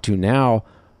talk to now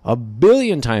a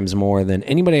billion times more than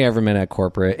anybody I ever met at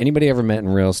corporate, anybody I ever met in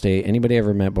real estate, anybody I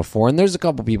ever met before. And there's a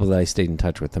couple people that I stayed in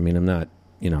touch with. I mean, I'm not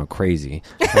crazy.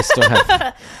 I still have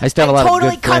a lot of good friends.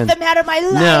 Totally cut them out of my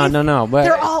life. No. But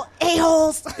they're all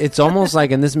a-holes. It's almost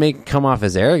and this may come off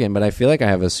as arrogant, but I feel like I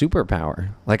have a superpower.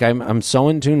 I'm so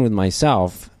in tune with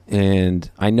myself, and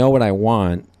I know what I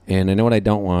want, and I know what I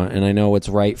don't want, and I know what's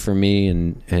right for me,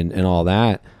 and all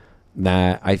that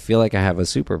I feel like I have a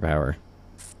superpower.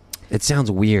 It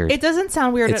sounds weird. It doesn't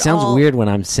sound weird at all. It sounds weird when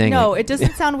I'm saying it. No, it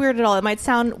doesn't sound weird at all. It might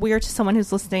sound weird to someone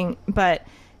who's listening, but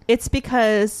it's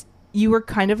because you were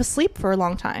kind of asleep for a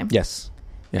long time. Yes.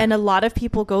 Yeah. And a lot of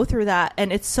people go through that,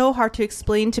 and it's so hard to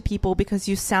explain to people because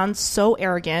you sound so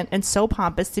arrogant and so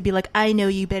pompous to be like, I know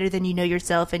you better than you know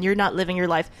yourself, and you're not living your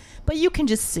life, but you can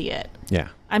just see it. Yeah.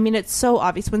 I mean, it's so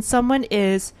obvious when someone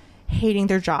is hating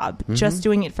their job, just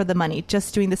doing it for the money,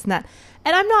 just doing this and that.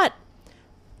 And I'm not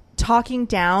talking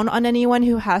down on anyone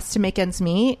who has to make ends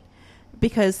meet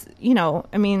because,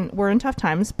 we're in tough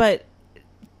times, but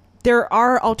there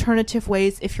are alternative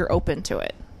ways if you're open to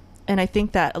it. And I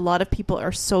think that a lot of people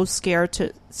are so scared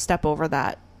to step over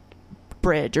that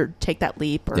bridge or take that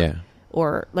leap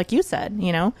or like you said,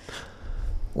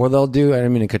 Or they'll do, I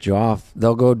didn't mean to cut you off,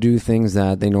 they'll go do things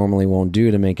that they normally won't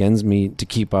do to make ends meet, to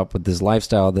keep up with this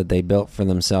lifestyle that they built for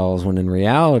themselves, when in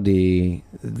reality,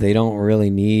 they don't really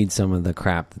need some of the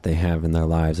crap that they have in their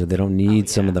lives, or they don't need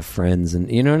some of the friends. And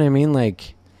you know what I mean?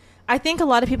 Like, I think a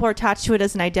lot of people are attached to it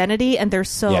as an identity, and they're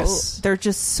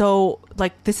just so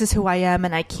like, this is who I am,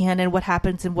 and I can, and what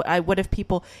happens, and what if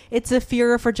people, it's a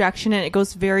fear of rejection, and it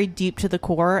goes very deep to the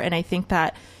core. And I think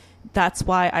that's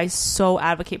why I so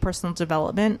advocate personal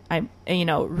development.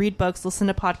 Read books, listen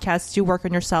to podcasts, do work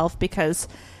on yourself, because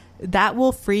that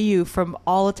will free you from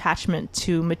all attachment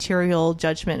to material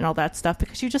judgment and all that stuff,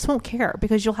 because you just won't care,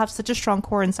 because you'll have such a strong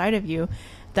core inside of you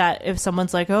that if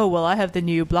someone's like, oh, well, I have the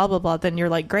new blah, blah, blah, then you're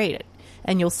like, great.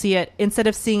 And you'll see it, instead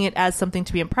of seeing it as something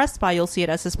to be impressed by, you'll see it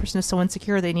as, this person is so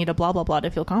insecure, they need a blah, blah, blah to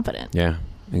feel confident. Yeah,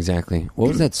 exactly. What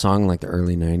was that song, like the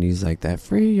early 90s, like that,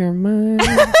 free your mind?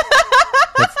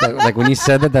 Like when you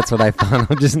said that, that's what I thought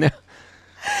of just now.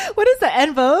 What is that,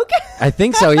 En Vogue? I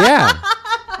think so, yeah.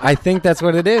 I think that's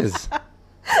what it is.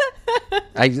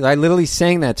 I literally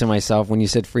sang that to myself when you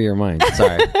said free your mind.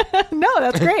 Sorry. No,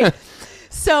 that's great.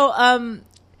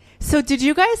 So did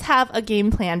you guys have a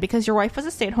game plan? Because your wife was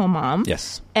a stay-at-home mom.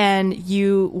 Yes. And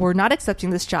you were not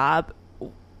accepting this job.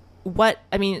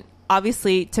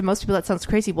 Obviously, to most people that sounds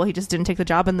crazy. Well, he just didn't take the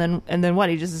job, and then what?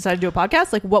 He just decided to do a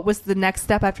podcast? Like, what was the next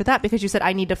step after that? Because you said,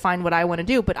 I need to find what I want to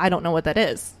do, but I don't know what that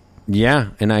is.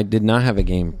 Yeah, and I did not have a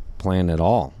game plan at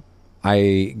all.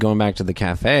 Going back to the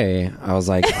cafe, I was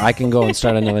like, I can go and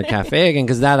start another cafe again,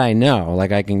 because that I know.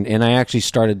 Like, I can, and I actually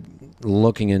started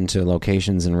looking into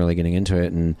locations and really getting into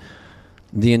it, and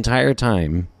the entire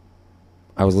time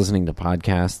I was listening to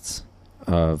podcasts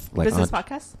of like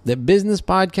the business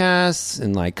podcasts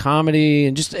and like comedy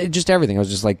and just everything. I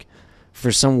was just like,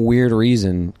 for some weird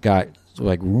reason, got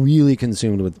like really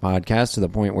consumed with podcasts to the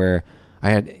point where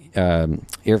I had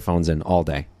earphones in all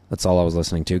day. That's all I was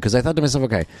listening to, because I thought to myself,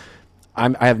 okay,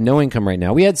 I have no income right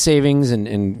now. We had savings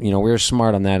and we were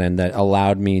smart on that end, that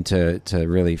allowed me to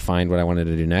really find what I wanted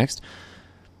to do next.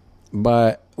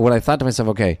 But what I thought to myself,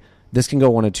 okay, this can go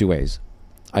one of two ways.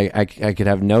 I could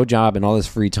have no job and all this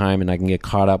free time, and I can get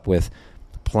caught up with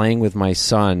playing with my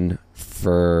son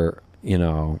for,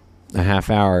 a half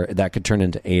hour. That could turn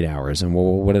into 8 hours. And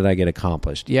what did I get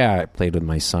accomplished? Yeah, I played with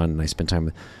my son and I spent time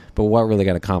with, but what really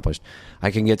got accomplished?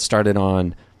 I can get started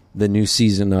on the new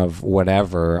season of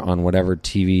whatever on whatever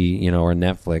TV, or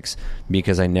Netflix,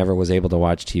 because I never was able to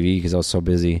watch TV because I was so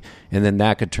busy. And then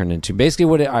that could turn into, basically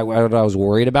what I was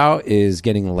worried about is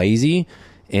getting lazy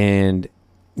and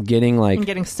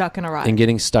getting stuck in a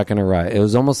rut. It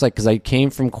was almost like, because I came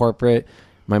from corporate,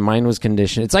 my mind was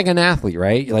conditioned. It's like an athlete,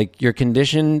 right? Like, you're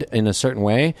conditioned in a certain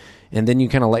way, and then you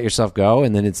kind of let yourself go,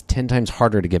 and then it's 10 times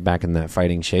harder to get back in that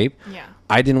fighting shape. Yeah.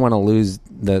 I didn't want to lose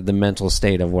the mental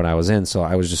state of what I was in, so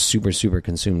I was just super, super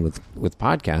consumed with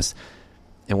podcasts.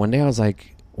 And one day I was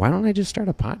like, why don't I just start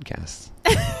a podcast?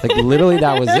 Like, literally,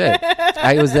 that was it.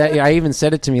 I even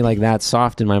said it to me like that,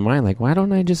 soft in my mind, like, why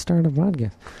don't I just start a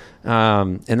podcast?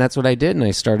 And that's what I did, and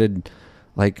I started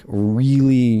like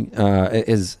really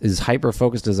as hyper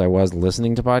focused as I was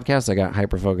listening to podcasts. I got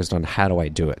hyper focused on, how do I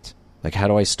do it? Like, how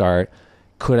do I start?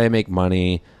 Could I make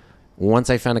money? Once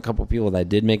I found a couple people that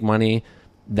did make money,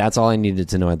 that's all I needed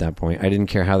to know at that point. I didn't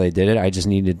care how they did it. I just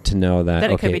needed to know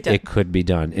that it could be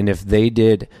done. And if they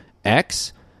did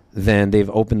X, then they've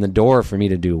opened the door for me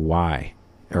to do Y,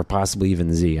 or possibly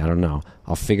even Z. I don't know.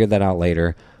 I'll figure that out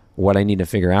later. What I need to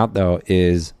figure out, though,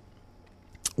 is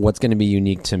what's going to be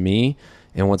unique to me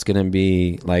and what's going to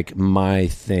be like my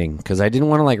thing. Because I didn't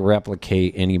want to like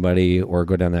replicate anybody or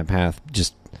go down that path.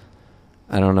 Just,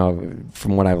 I don't know,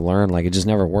 from what I've learned, like, it just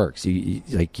never works. You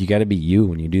got to be you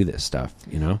when you do this stuff,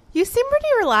 You seem pretty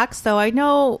relaxed, though. I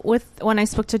know when I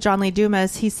spoke to John Lee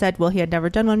Dumas, he said, well, he had never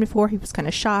done one before. He was kind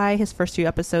of shy. His first few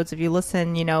episodes, if you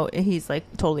listen, he's like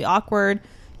totally awkward.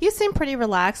 You seem pretty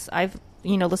relaxed. I've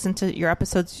listened to your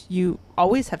episodes. You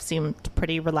always have seemed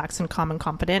pretty relaxed and calm and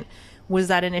confident. Was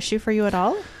that an issue for you at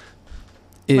all?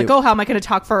 How am I going to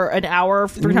talk for an hour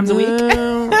 3 times a week?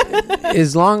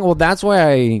 Well, that's why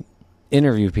I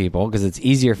interview people, because it's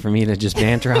easier for me to just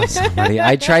banter out somebody.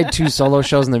 I tried 2 solo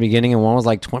shows in the beginning, and one was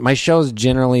like 20. My shows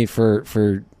generally, for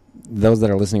those that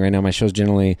are listening right now, my shows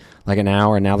generally like an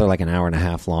hour, and now they're like an hour and a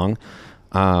half long.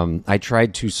 I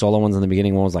tried 2 solo ones in the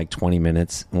beginning. One was like 20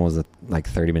 minutes, one was like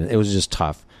 30 minutes. It was just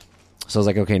tough. So I was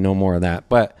like, okay, no more of that.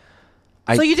 But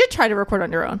so you did try to record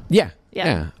on your own? Yeah.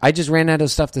 I just ran out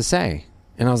of stuff to say,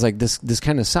 and I was like, this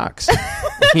kind of sucks.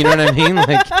 You know what I mean?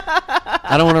 Like,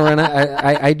 I don't want to run out.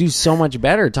 I do so much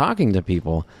better talking to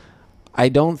people. I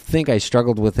don't think I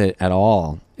struggled with it at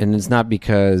all. And it's not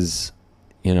because,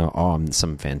 I'm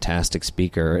some fantastic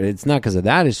speaker. It's not because of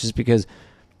that. It's just because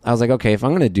I was like, okay, if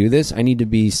I'm going to do this, I need to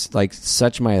be like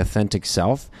such my authentic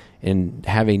self and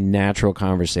have a natural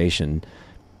conversation,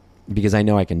 because I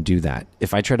know I can do that.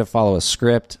 If I try to follow a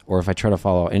script, or if I try to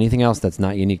follow anything else that's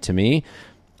not unique to me,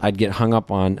 I'd get hung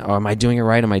up on, am I doing it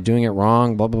right? Am I doing it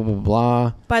wrong? Blah, blah, blah,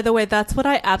 blah. By the way, that's what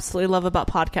I absolutely love about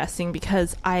podcasting,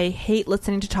 because I hate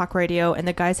listening to talk radio and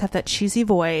the guys have that cheesy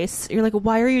voice. You're like,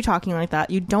 why are you talking like that?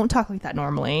 You don't talk like that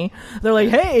normally. They're like,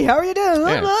 hey, how are you doing?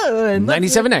 Yeah.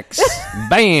 97X.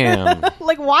 Bam.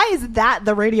 Like, why is that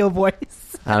the radio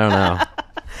voice? I don't know.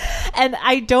 And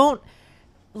I don't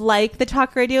like the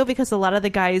talk radio because a lot of the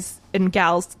guys and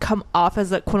gals come off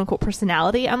as a quote unquote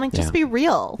personality. I'm like, just be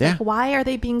real. Yeah. Like, why are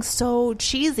they being so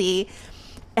cheesy?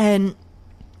 And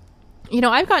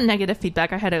I've gotten negative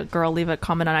feedback. I had a girl leave a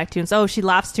comment on iTunes. Oh, she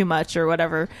laughs too much or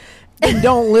whatever. And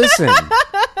don't listen.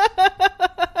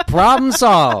 Problem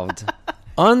solved.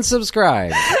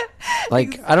 Unsubscribe.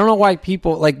 Like, I don't know why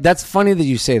people, like, that's funny that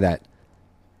you say that.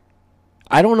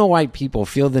 I don't know why people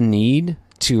feel the need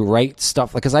to write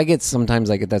stuff, because I get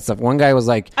that stuff. One guy was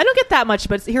like, I don't get that much,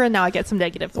 but here and now I get some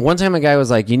negative. One time a guy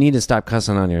was like, you need to stop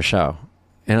cussing on your show.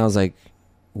 And I was like,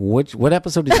 what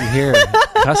episode did you hear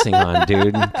cussing on,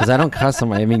 dude? Because I don't cuss on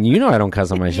my, I don't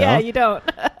cuss on my show. Yeah, you don't.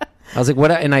 I was like,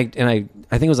 what? And I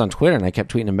think it was on Twitter, and I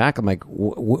kept tweeting him back. I'm like,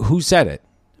 who said it?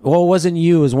 Well, it wasn't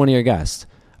you, it was one of your guests.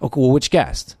 Okay, well, which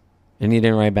guest? And he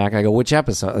didn't write back. I go, which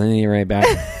episode? And then he didn't write back.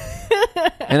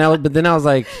 But then I was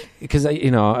like, because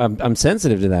I'm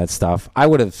sensitive to that stuff. I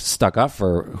would have stuck up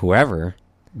for whoever,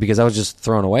 because I was just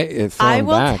thrown away. I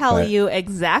will tell you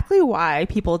exactly why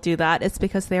people do that. It's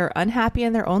because they are unhappy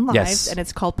in their own lives, Yes. and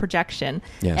it's called projection.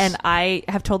 Yes. And I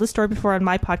have told this story before on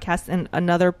my podcast and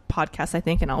another podcast, I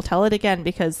think, and I'll tell it again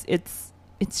because it's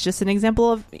just an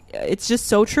example of, it's just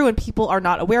so true, and people are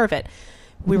not aware of it.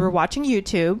 We were watching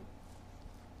YouTube,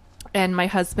 and my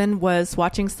husband was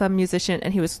watching some musician,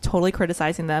 and he was totally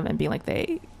criticizing them and being like,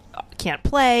 they can't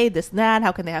play this and that.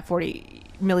 How can they have 40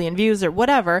 million views or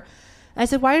whatever? And I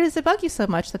said, why does it bug you so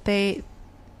much that they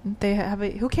have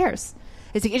who cares?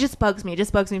 It's like, it just bugs me. It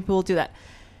just bugs me. People do that.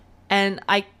 And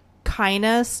I kind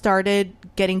of started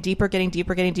getting deeper,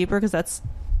 because that's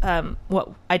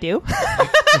what I do.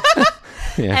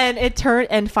 Yeah.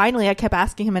 And finally I kept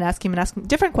asking him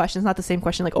different questions, not the same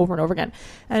question, like over and over again.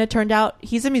 And it turned out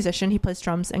he's a musician. He plays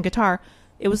drums and guitar.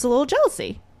 It was a little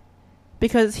jealousy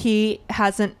because he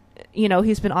hasn't,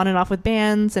 he's been on and off with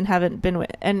bands and haven't been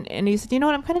with, and he said, you know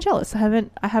what? I'm kind of jealous. I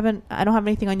don't have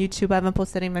anything on YouTube. I haven't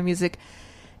posted any of my music.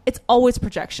 It's always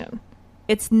projection.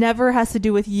 It's never has to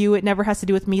do with you. It never has to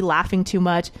do with me laughing too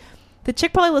much. The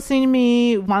chick probably listening to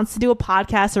me wants to do a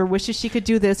podcast or wishes she could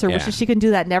do this or wishes she could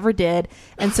do that, never did.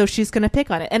 And so she's going to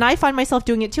pick on it. And I find myself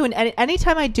doing it too. And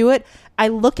anytime I do it, I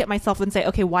look at myself and say,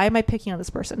 okay, why am I picking on this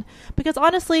person? Because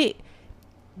honestly,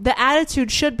 the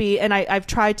attitude should be, and I've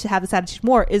tried to have this attitude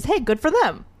more, is, hey, good for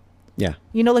them. Yeah.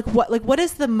 What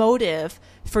is the motive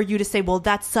for you to say, well,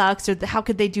 that sucks, or how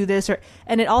could they do this?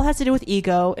 And it all has to do with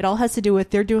ego. It all has to do with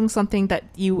they're doing something that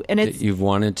you've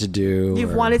wanted to do.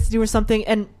 Wanted to do or something.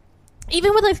 And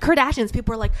even with like Kardashians,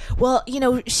 people are like, well,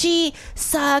 she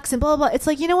sucks and blah, blah, blah. It's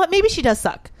like, you know what? Maybe she does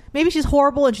suck. Maybe she's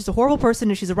horrible and she's a horrible person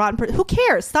and she's a rotten person. Who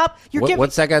cares? Stop.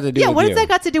 What's that got to do with you? Yeah, what has that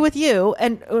got to do with you?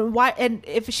 And why? And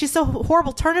if she's so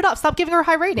horrible, turn it off. Stop giving her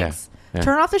high ratings. Yeah.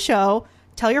 Turn off the show.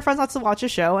 Tell your friends not to watch the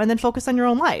show, and then focus on your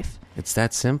own life. It's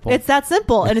that simple.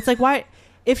 And it's like, why?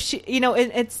 If she,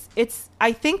 it's.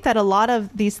 I think that a lot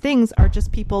of these things are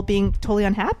just people being totally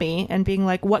unhappy and being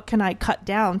like, what can I cut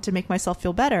down to make myself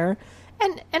feel better?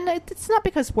 And it's not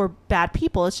because we're bad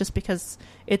people. It's just because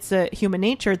it's a human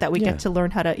nature that we get to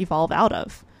learn how to evolve out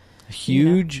of.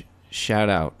 Huge shout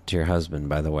out to your husband,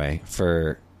 by the way,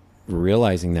 for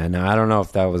realizing that. Now, I don't know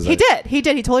if that was... He did. He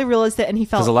totally realized it, and he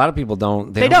felt... Because a lot of people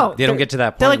don't... They don't get to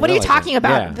that point. They're like, what are you talking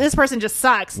about? Yeah. This person just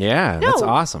sucks. Yeah, no, that's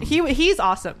awesome. He's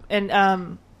awesome.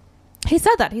 And he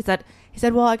said that. He said,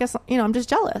 well, I guess, I'm just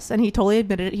jealous. And he totally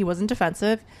admitted it. He wasn't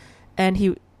defensive. And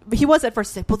he was at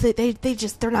first like, well,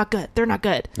 they're not good. They're not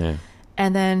good. Yeah.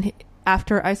 And then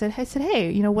after I said,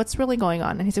 hey, what's really going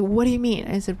on? And he said, what do you mean?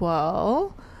 And I said,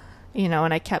 well...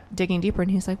 and I kept digging deeper, and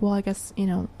he's like, well, I guess,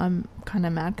 I'm kind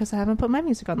of mad because I haven't put my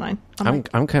music online.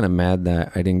 I'm kind of mad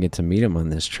that I didn't get to meet him on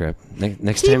this trip.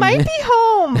 Next he time... might be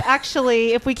home,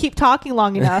 actually, if we keep talking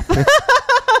long enough.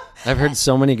 I've heard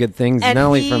so many good things, not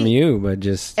only from you, but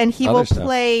just And he will stuff.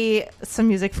 play some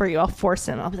music for you. I'll force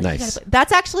him. I'll be like, nice.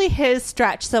 That's actually his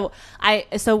stretch. So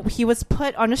he was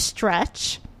put on a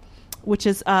stretch which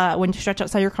is when you stretch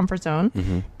outside your comfort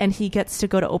zone, and he gets to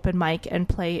go to open mic and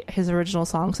play his original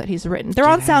songs that he's written. They're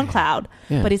on SoundCloud,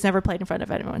 but he's never played in front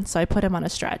of anyone. So I put him on a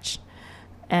stretch,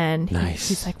 and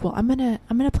he's like, "Well, I'm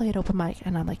gonna play at open mic,"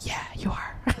 and I'm like, "Yeah, you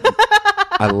are."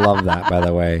 I love that. By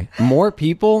the way, more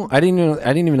people. I didn't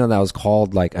even know that was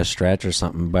called like a stretch or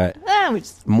something. But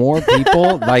more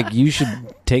people, like, you should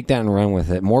take that and run with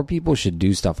it. More people should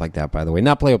do stuff like that. By the way,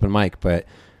 not play open mic, but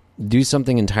do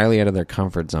something entirely out of their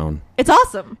comfort zone. It's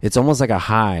awesome. It's almost like a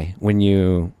high when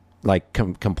you like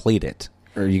complete it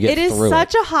or you get. It is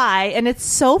such a high, and it's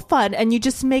so fun, and you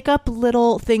just make up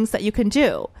little things that you can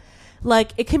do.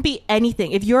 Like, it can be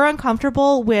anything. If you're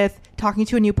uncomfortable with talking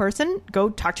to a new person, go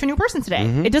talk to a new person today.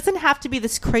 It doesn't have to be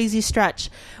this crazy stretch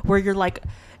where you're like,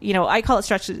 you know, I call it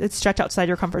stretch. It's stretch outside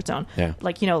your comfort zone. Yeah.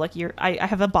 Like, you know, like I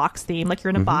have a box theme. Like, you're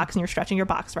in a box and you're stretching your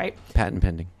box, right? Patent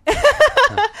pending.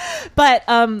 But,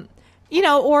 you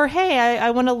know, or, hey, I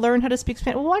want to learn how to speak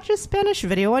Spanish. Well, watch a Spanish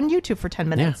video on YouTube for 10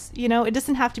 minutes. Yeah. You know, it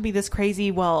doesn't have to be this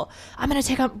crazy, well, I'm going to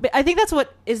take up. I think that's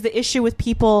what is the issue with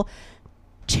people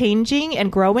changing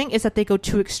and growing, is that they go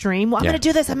too extreme. Well, I'm going to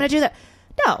do this. I'm going to do that.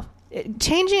 No,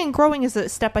 changing and growing is a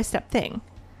step-by-step thing.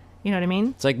 You know what I mean?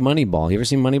 It's like Moneyball. You ever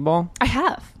seen Moneyball? I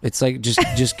have. It's like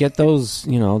just get those,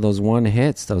 you know, those one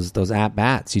hits, those at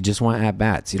bats. You just want at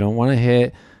bats. You don't want to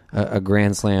hit a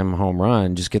grand slam home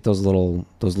run. Just get those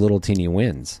little teeny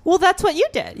wins. Well, that's what you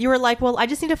did. You were like, well, I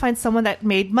just need to find someone that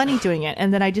made money doing it,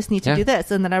 and then I just need to do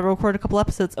this, and then I record a couple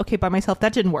episodes. Okay, by myself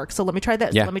that didn't work, so let me try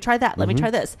this. Let me try that. Let me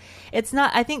try this. It's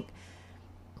not. I think,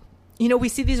 you know, we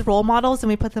see these role models and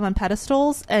we put them on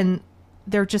pedestals, and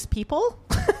they're just people.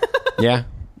 Yeah,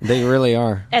 they really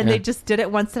are, and they just did it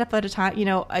one step at a time. You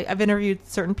know, I've interviewed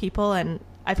certain people, and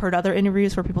I've heard other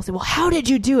interviews where people say, well, how did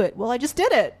you do it? Well, I just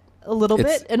did it. A little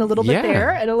bit and a little bit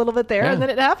there and a little bit there, and then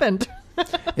it happened.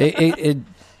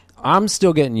 I'm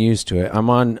still getting used to it. I'm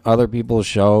on other people's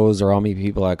shows, or I'll meet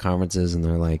people at conferences, and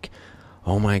they're like,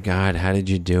 "Oh my God, how did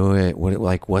you do it?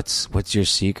 What's your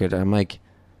secret?" I'm like,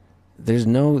 "There's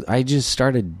no. I just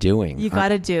started doing. You got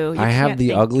to do. I have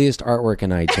the ugliest artwork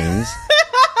in iTunes.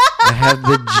 I have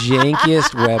the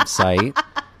jankiest website.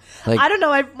 Like, I don't know.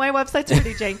 My website's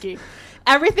pretty janky.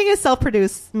 Everything is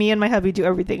self-produced. Me and my hubby do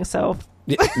everything. So."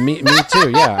 me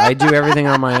too. Yeah, I do everything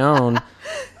on my own.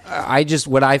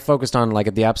 What I focused on, like,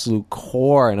 at the absolute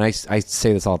core, and I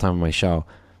say this all the time on my show,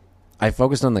 I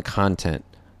focused on the content.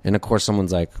 And of course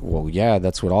someone's like, well, yeah,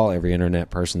 that's what every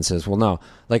internet person says. Well, no,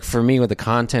 like, for me, what the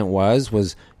content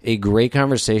was a great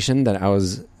conversation that I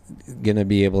was gonna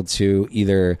be able to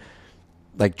either,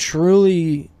 like,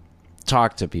 truly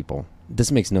talk to people.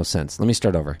 This makes no sense. Let me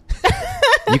start over.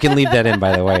 You can leave that in,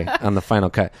 by the way, on the final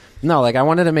cut. No, like, I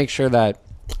wanted to make sure that...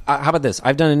 how about this?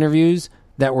 I've done interviews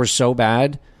that were so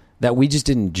bad that we just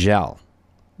didn't gel.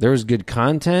 There was good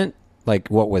content, like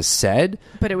what was said,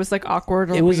 but it was like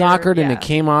awkward. It was awkward, and it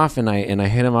came off, and I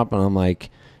hit him up, and I'm like,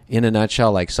 in a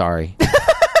nutshell, like, sorry,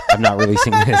 I'm not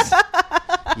releasing this.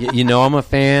 You know, I'm a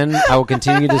fan. I will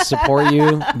continue to support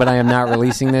you, but I am not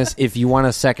releasing this. If you want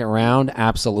a second round,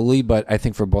 absolutely. But I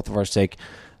think for both of our sake,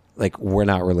 like, we're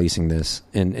not releasing this,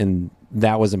 and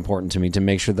that was important to me, to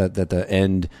make sure that the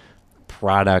end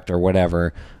product or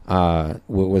whatever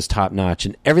was top notch,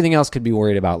 and everything else could be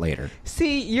worried about later.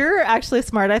 See, you're actually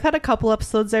smart. I've had a couple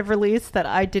episodes I've released that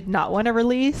I did not want to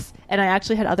release, and I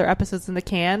actually had other episodes in the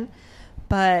can,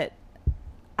 but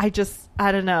I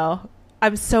don't know.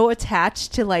 I'm so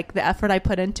attached to, like, the effort I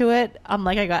put into it. I'm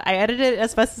like, I edited it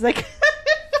as fast as I could.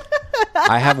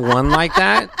 I have one like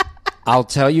that. I'll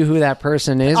tell you who that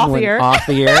person is off the air.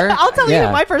 I'll tell you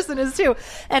who my person is too.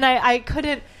 And I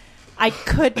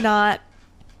could not.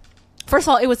 First of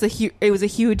all, it was a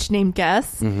huge named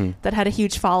guest that had a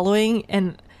huge following,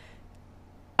 and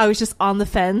I was just on the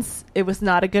fence. It was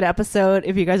not a good episode.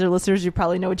 If you guys are listeners, you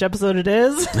probably know which episode it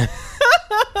is.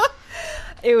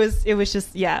 It was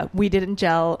just, we didn't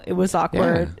gel. It was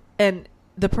awkward, and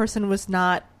the person was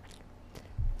not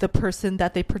the person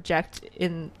that they project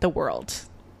in the world.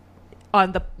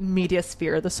 On the media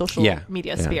sphere, the social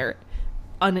media sphere.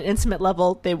 On an intimate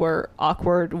level, they were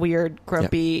awkward, weird,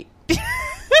 grumpy.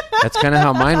 That's kind of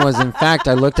how mine was. In fact,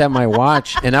 I looked at my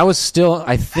watch, and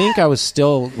I think I was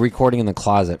still recording in the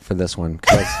closet for this one.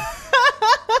 'Cause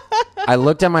I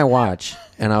looked at my watch,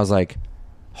 and I was like,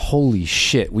 holy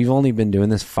shit, we've only been doing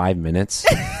this 5 minutes.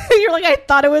 You're like, I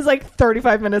thought it was like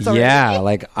 35 minutes already. Yeah,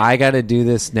 like, I got to do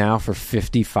this now for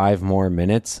 55 more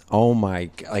minutes. Oh my,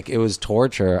 like, it was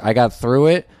torture. I got through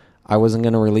it. I wasn't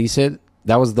going to release it.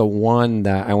 That was the one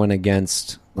that I went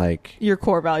against, like, your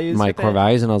core values. My core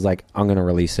values, and I was like, I'm going to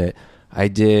release it. I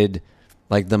did,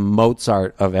 like, the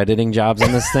Mozart of editing jobs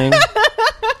on this thing.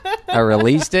 I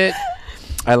released it.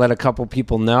 I let a couple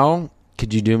people know.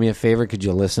 Could you do me a favor? Could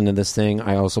you listen to this thing?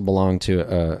 I also belong to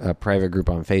a private group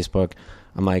on Facebook.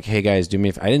 I'm like, hey guys, do me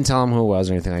a I didn't tell them who it was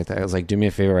or anything like that. I was like, do me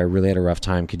a favor. I really had a rough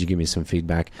time. Could you give me some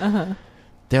feedback?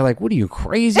 They're like, what are you,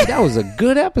 crazy? That was a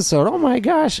good episode. Oh my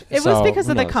gosh. It was because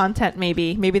of the content,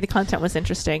 maybe. Maybe the content was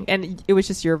interesting and it was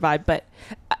just your vibe. But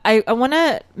I want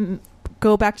to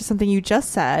go back to something you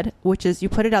just said, which is you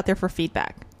put it out there for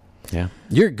feedback. Yeah.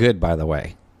 You're good, by the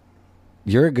way.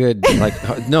 You're good.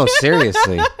 Like, no,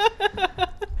 seriously.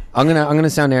 I'm gonna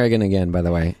sound arrogant again, by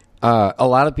the way. A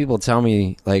lot of people tell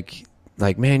me, like,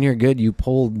 man, you're good. You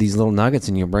pull these little nuggets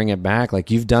and you bring it back.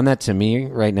 Like, you've done that to me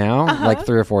right now, like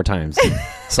 3 or 4 times.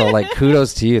 So, like,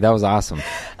 kudos to you. That was awesome.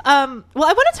 Well,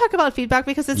 I want to talk about feedback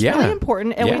because it's really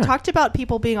important. And we talked about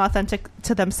people being authentic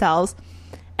to themselves.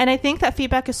 And I think that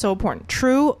feedback is so important.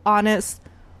 True, honest,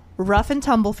 rough and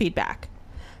tumble feedback.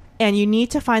 And you need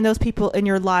to find those people in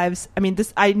your lives. I mean,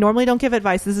 I normally don't give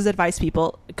advice. This is advice,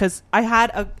 people. Because I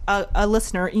had a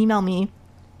listener email me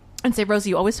and say, Rosie,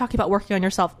 you always talk about working on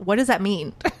yourself. What does that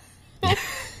mean?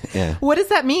 Yeah. What does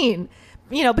that mean?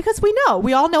 You know, because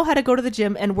we all know how to go to the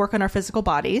gym and work on our physical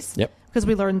bodies. Yep. Because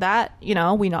we learned that, we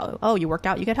know, oh, you work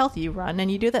out, you get healthy, you run,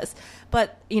 and you do this.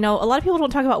 But, a lot of people don't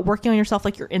talk about working on yourself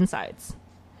like your insides.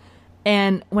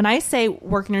 And when I say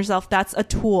working on yourself, that's a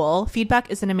tool. Feedback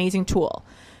is an amazing tool.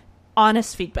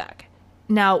 Honest feedback.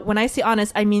 Now, when I say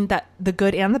honest, I mean that the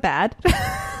good and the bad.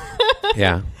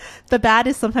 Yeah. The bad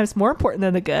is sometimes more important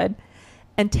than the good.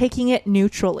 And taking it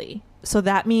neutrally. So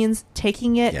that means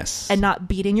taking it and not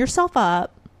beating yourself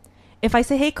up. If I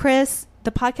say, hey, Chris,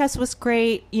 the podcast was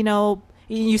great.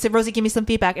 You said, Rosie, give me some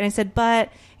feedback. And I said, but,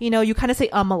 you kind of say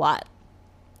a lot.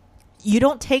 You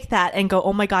don't take that and go,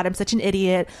 oh my God, I'm such an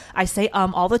idiot. I say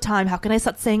all the time. How can I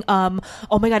stop saying Oh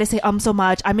my God, I say so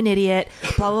much. I'm an idiot.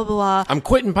 Blah, blah, blah. I'm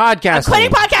quitting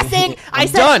podcasting. I'm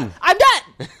done.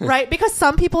 Right? Because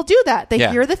some people do that. They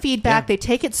hear the feedback. They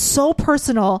take it so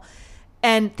personal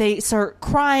and they start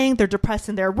crying. They're depressed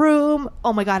in their room.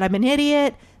 Oh my God, I'm an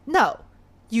idiot. No.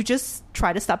 You just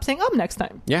try to stop saying next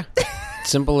time. Yeah.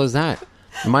 Simple as that.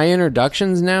 My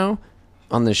introductions now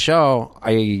on the show,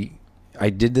 I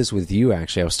did this with you,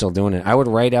 actually. I was still doing it. I would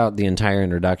write out the entire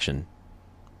introduction,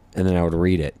 and then I would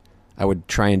read it. I would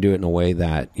try and do it in a way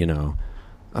that, you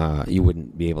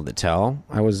wouldn't be able to tell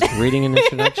I was reading an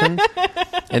introduction.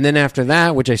 And then after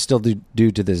that, which I still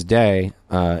do to this day,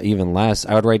 even less,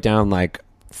 I would write down,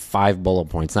 5 bullet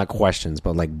points. Not questions,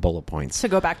 but, bullet points. To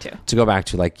go back to. I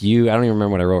don't even remember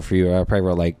what I wrote for you. I probably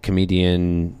wrote,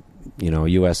 comedian,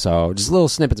 USO, just little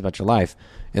snippets about your life,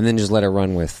 and then just let it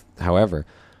run with however.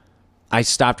 I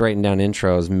stopped writing down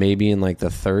intros maybe in the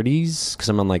 30s because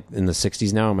I'm on in the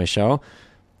 60s now on my show,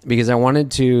 because I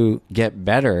wanted to get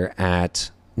better at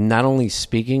not only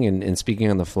speaking and speaking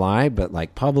on the fly, but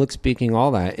public speaking,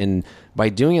 all that. And by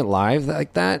doing it live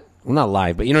like that, well, not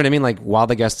live, but you know what I mean? While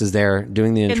the guest is there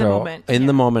doing the intro in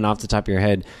the moment off the top of your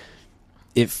head,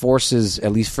 it forces,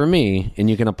 at least for me, and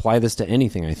you can apply this to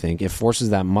anything, I think, it forces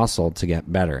that muscle to get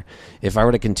better. If I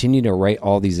were to continue to write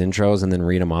all these intros and then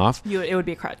read them off, it would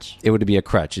be a crutch. It would be a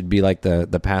crutch. It'd be like the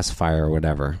pacifier or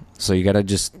whatever. So you got to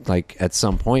just, at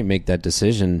some point, make that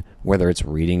decision, whether it's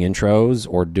reading intros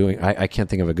or doing... I can't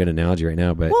think of a good analogy right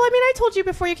now, but... Well, I told you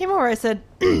before you came over, I said,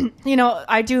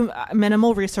 I do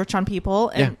minimal research on people,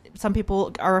 and some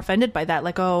people are offended by that.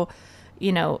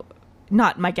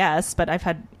 Not my guests, but I've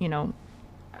had,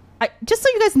 just so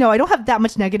you guys know, I don't have that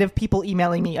much negative people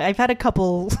emailing me. I've had a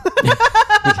couple,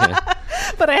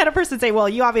 but I had a person say, well,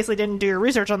 you obviously didn't do your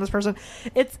research on this person.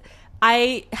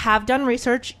 I have done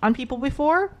research on people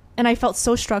before, and I felt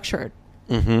so structured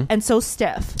and so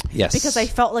stiff. Yes. Because I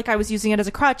felt like I was using it as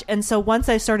a crutch. And so once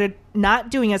I started not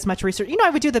doing as much research,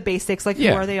 I would do the basics, who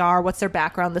are they are, what's their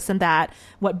background, this and that,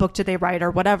 what book did they write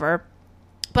or whatever.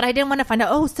 But I didn't want to find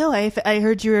out, so I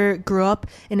heard you grew up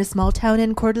in a small town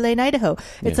in Coeur d'Alene, Idaho.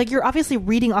 It's you're obviously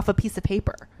reading off a piece of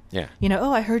paper. Yeah.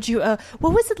 I heard you,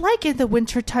 what was it like in the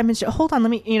winter time? Hold on, let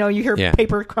me, you hear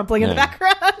paper crumpling in the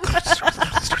background.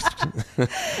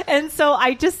 And so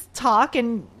I just talk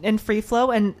and free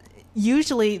flow. And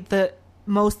usually the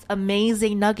most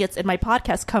amazing nuggets in my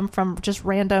podcast come from just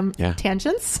random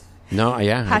tangents. No,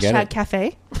 yeah. Hashtag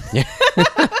cafe. Yeah.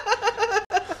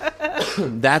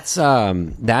 That's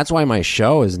why my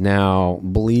show is now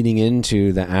bleeding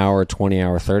into the 20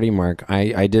 hour 30 mark.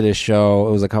 I did a show,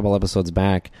 it was a couple episodes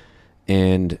back,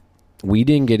 and we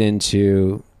didn't get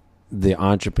into the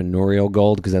entrepreneurial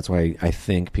gold, because that's why I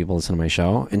think people listen to my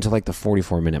show, until the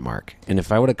 44-minute mark. And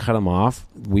if I would have cut them off,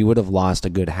 we would have lost a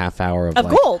good half hour of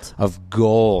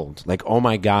gold. Oh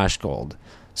my gosh, gold.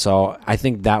 So I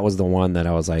think that was the one that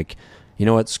I was you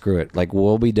know what? Screw it. Like,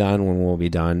 we'll be done when we'll be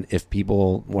done. If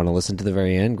people want to listen to the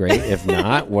very end, great. If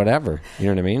not, whatever. You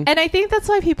know what I mean? And I think that's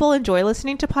why people enjoy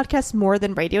listening to podcasts more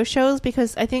than radio shows,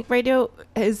 because I think radio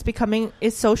is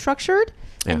so structured.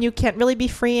 Yeah. And you can't really be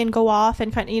free and go off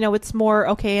and kind of, it's more,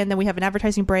 okay, and then we have an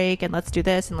advertising break and let's do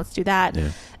this and let's do that.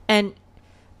 Yeah. And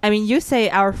I mean, you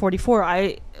say hour 44.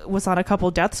 I was on a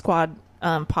couple Death Squad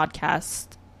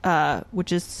podcasts,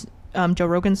 which is Joe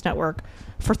Rogan's network,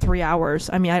 for 3 hours.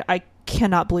 I mean, I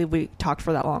cannot believe we talked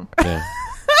for that long. Yeah.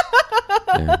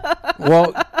 Yeah.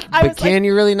 Well, but can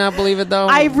you really not believe it, though?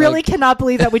 I really cannot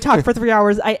believe that we talked for 3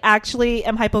 hours. I actually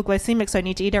am hypoglycemic, so I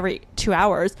need to eat every 2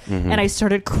 hours. Mm-hmm. And I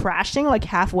started crashing like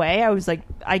halfway. I was like,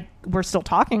 we're still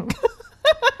talking.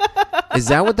 Is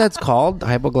that what that's called?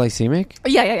 Hypoglycemic?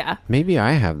 Yeah. Maybe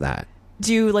I have that.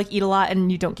 Do you like eat a lot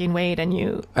and you don't gain weight and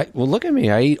you... Well, look at me.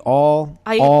 I eat all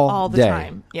the day.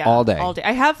 time. Yeah, all day.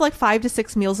 I have like 5 to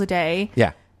 6 meals a day.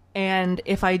 Yeah. And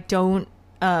if I don't...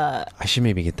 I should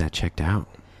maybe get that checked out.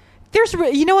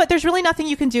 You know what? There's really nothing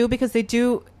you can do, because they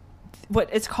do what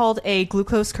it's called a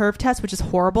glucose curve test, which is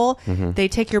horrible. Mm-hmm. They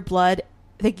take your blood.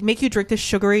 They make you drink this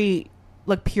sugary,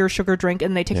 like pure sugar drink,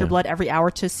 and they take your blood every hour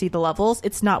to see the levels.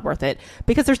 It's not worth it,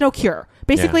 because there's no cure.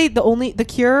 Basically, the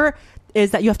cure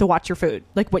is that you have to watch your food,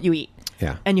 like what you eat.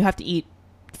 Yeah. And you have to eat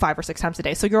 5 or 6 times a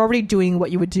day. So you're already doing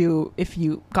what you would do if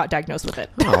you got diagnosed with it.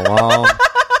 Oh, well.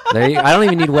 I don't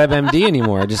even need WebMD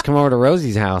anymore. Just come over to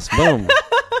Rosie's house. Boom.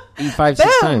 Eat 5,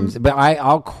 6 times. But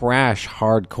I'll crash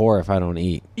hardcore if I don't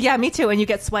eat. Yeah, me too. And you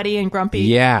get sweaty and grumpy.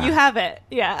 Yeah. You have it.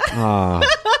 Yeah.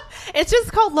 It's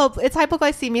just called it's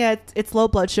hypoglycemia. It's low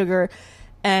blood sugar,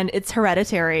 and it's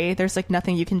hereditary. There's like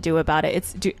nothing you can do about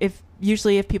it.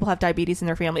 Usually if people have diabetes in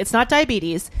their family, it's not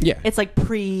diabetes. Yeah. It's like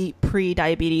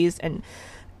pre-diabetes. And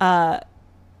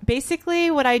basically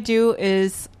what I do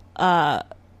is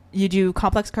you do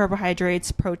complex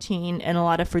carbohydrates, protein, and a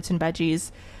lot of fruits and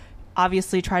veggies.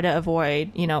 Obviously try to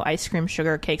avoid, ice cream,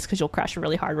 sugar, cakes, because you'll crash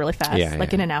really hard, really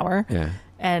fast, in an hour. Yeah.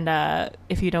 And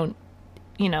if you don't,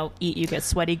 eat, you get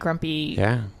sweaty, grumpy,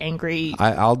 angry.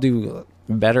 I'll do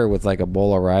better with like a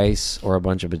bowl of rice or a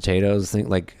bunch of potatoes.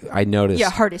 I noticed. Yeah,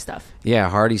 hearty stuff. Yeah,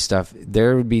 hearty stuff.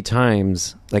 There would be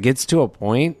times, like, it's to a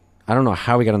point. I don't know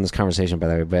how we got on this conversation, by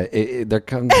the way, but there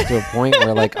comes to a point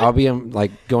where like I'll be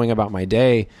like going about my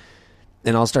day,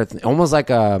 and I'll start almost like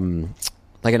an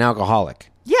alcoholic.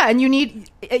 Yeah, and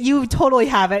you totally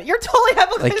have it. You're totally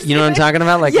have it. Like, you know what I'm talking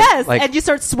about? Like, yes, like, and you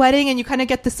start sweating, and you kind of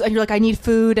get this, and you're like, I need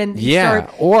food, and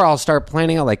or I'll start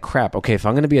planning out like, crap, okay, if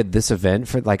I'm going to be at this event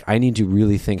for like, I need to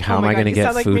really think, how am I going to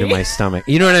get food in my stomach?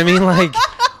 You know what I mean? Like,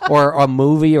 or a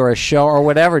movie or a show or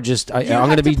whatever. Just I'm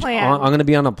going to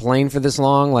be on a plane for this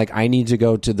long. Like, I need to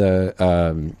go to the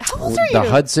how old are you?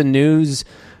 Hudson News.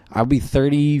 I'll be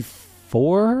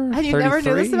 34. And you never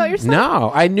knew this about yourself?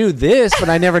 No, I knew this, but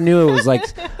I never knew it was like.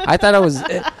 I thought it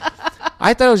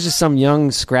was just some young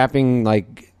scrapping,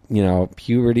 like,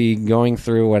 puberty going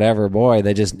through whatever boy.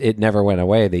 It never went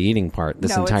away. The eating part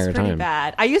this entire it's pretty time.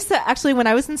 Bad. I used to actually, when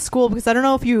I was in school, because I don't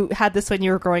know if you had this when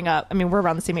you were growing up. I mean, we're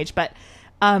around the same age, but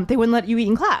they wouldn't let you eat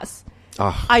in class.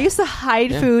 Oh. I used to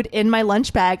hide food in my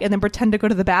lunch bag and then pretend to go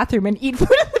to the bathroom and eat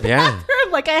food in the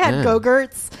bathroom. Like I had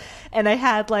Go-Gurts. And I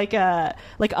had like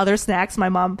other snacks. My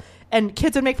mom and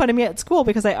kids would make fun of me at school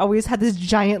because I always had this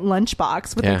giant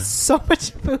lunchbox with like so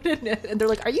much food in it. And they're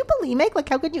like, "Are you bulimic? Like,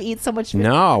 how could you eat so much food?"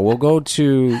 No, we'll go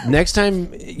to next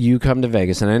time you come to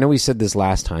Vegas. And I know we said this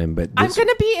last time, but I'm going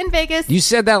to be in Vegas. You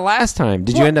said that last time.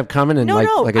 Did you end up coming and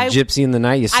like a gypsy in the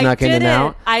night? You snuck in and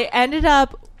out. I ended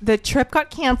up. The trip got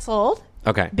canceled.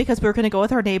 Okay. Because we were going to go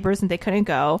with our neighbors and they couldn't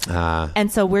go.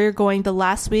 And so we're going the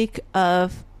last week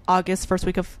of August, first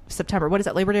week of September. What is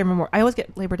that? Labor Day or Memorial? I always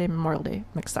get Labor Day and Memorial Day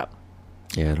mixed up.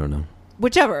 Yeah, I don't know.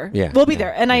 Whichever. Yeah. We'll be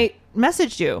there. And I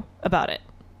messaged you about it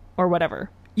or whatever.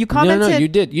 You commented. No, you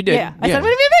did. You did. Yeah. I said I'm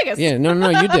going to be in Vegas. Yeah, no,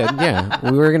 you did.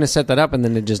 Yeah. We were going to set that up and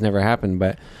then it just never happened.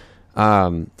 But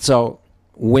so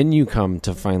when you come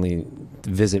to finally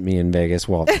visit me in Vegas,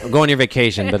 well, go on your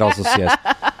vacation, but also see us.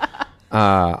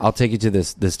 I'll take you to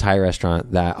this Thai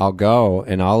restaurant that I'll go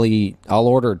and I'll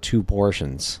order 2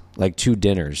 portions, like 2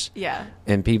 dinners. Yeah.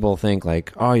 And people think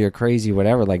like, oh, you're crazy,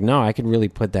 whatever. Like, no, I could really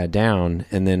put that down.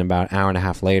 And then about an hour and a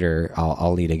half later,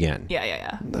 I'll eat again.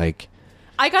 Yeah. Like,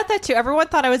 I got that too. Everyone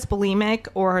thought I was bulimic,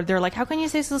 or they're like, how can you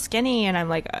stay so skinny? And I'm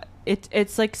like,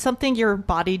 it's like something your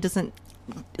body doesn't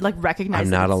like recognize. I'm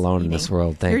not alone in this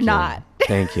world. Thank you. You're not.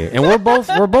 Thank you. And we're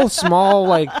both small.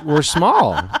 Like, we're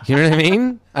small. You know what I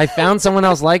mean? I found someone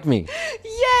else like me.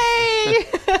 Yay!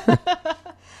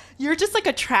 You're just like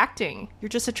attracting. You're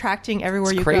just attracting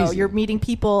everywhere you go. You're meeting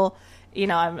people you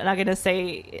know, I'm not going to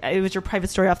say it was your private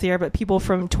story off the air, but people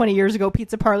from 20 years ago,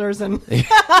 pizza parlors and...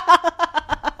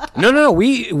 No.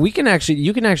 We can actually,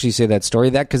 you can actually say that story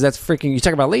because that's freaking, you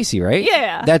talk about Lacey, right?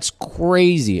 Yeah. That's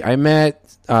crazy. I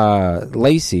met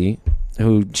Lacey,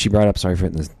 who she brought up, sorry for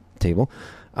hitting the table,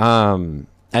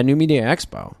 at New Media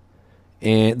Expo.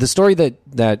 And the story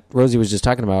that Rosie was just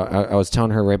talking about, I was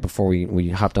telling her right before we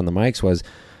hopped on the mics was,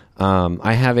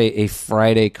 I have a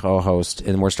Friday co-host,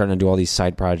 and we're starting to do all these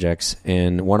side projects,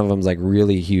 and one of them's like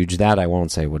really huge. That I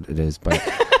won't say what it is, but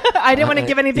I didn't want to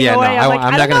give anything away. No,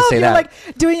 I'm not going to say you're that.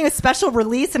 Like doing a special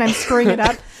release, and I'm screwing it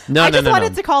up. I just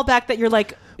wanted to call back that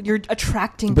you're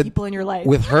attracting people in your life.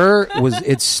 With her,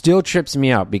 it still trips me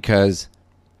out because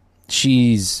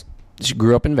she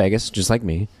grew up in Vegas, just like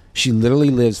me. She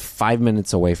literally lives 5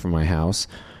 minutes away from my house.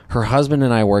 Her husband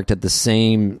and I worked at the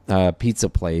same pizza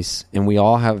place, and we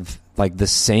all have like the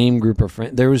same group of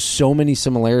friends. There was so many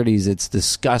similarities. It's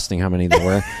disgusting how many there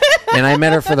were. And I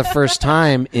met her for the first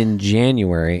time in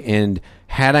January. And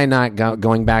had I not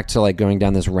going back to like going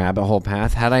down this rabbit hole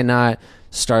path, had I not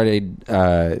started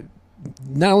not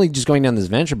only just going down this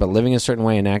venture, but living a certain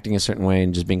way and acting a certain way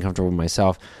and just being comfortable with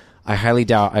myself, I highly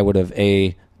doubt I would have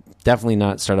definitely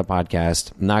not start a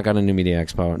podcast, not gone to New Media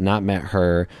Expo, not met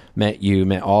her, met you,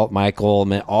 met Michael,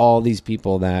 met all these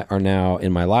people that are now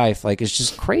in my life. Like, it's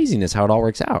just craziness how it all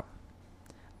works out.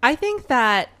 I think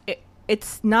that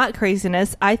it's not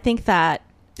craziness. I think that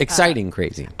exciting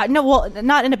crazy. No, well,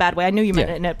 not in a bad way. I knew you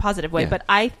meant it in a positive way, Yeah. but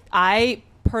I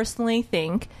personally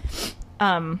think,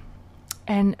 and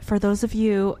for those of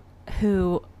you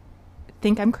who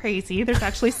think I'm crazy, there's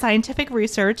actually scientific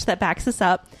research that backs this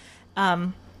up.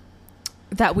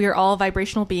 That we are all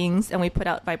vibrational beings and we put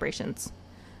out vibrations,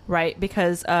 right?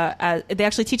 Because they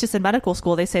actually teach us in medical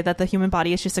school, they say that the human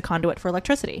body is just a conduit for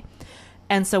electricity.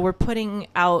 And so we're putting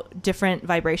out different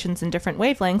vibrations in different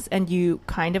wavelengths, and you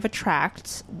kind of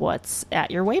attract what's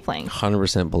at your wavelength.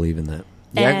 100% believe in that.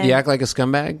 And You act like a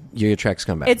scumbag, you attract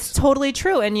scumbags. It's totally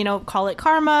true. And, you know, call it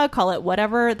karma, call it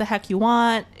whatever the heck you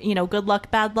want, you know, good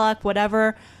luck, bad luck,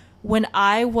 whatever. When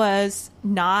I was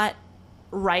not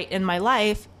right in my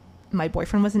life, my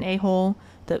boyfriend was an a-hole.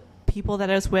 The people that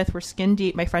I was with were skin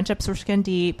deep. My friendships were skin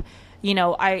deep. You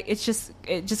know, it's just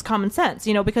common sense,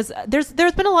 you know, because there's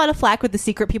been a lot of flack with The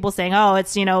Secret, people saying, oh,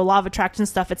 it's, you know, law of attraction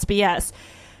stuff. It's BS.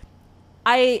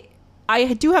 I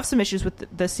do have some issues with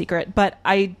The Secret, but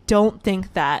I don't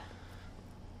think that,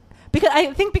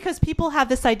 because people have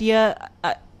this idea,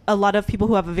 a lot of people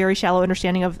who have a very shallow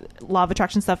understanding of law of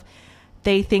attraction stuff,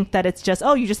 they think that it's just,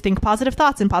 oh, you just think positive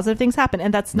thoughts and positive things happen.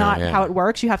 And that's not how it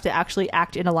works. You have to actually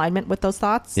act in alignment with those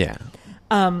thoughts. Yeah.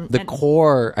 I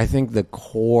think the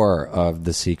core of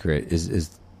The Secret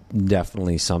is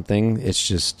definitely something. It's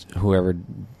just whoever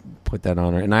put that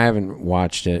on it. And I haven't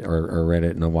watched it or read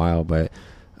it in a while, but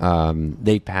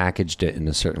they packaged it in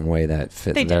a certain way that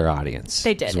fit their audience.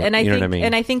 They did. So, and I know think, what I mean?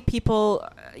 and I think people,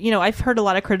 you know, I've heard a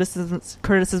lot of criticisms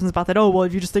about that. Oh, well,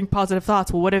 if you just think positive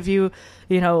thoughts, well, what if you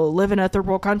live in a third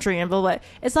world country and blah, blah, blah.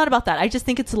 It's not about that. I just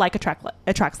think it's like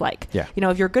attracts like. Yeah. You know,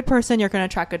 if you're a good person, you're going to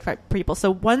attract good people.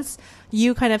 So once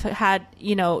you kind of had,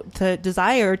 you know, the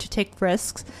desire to take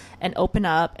risks and open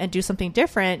up and do something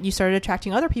different, you started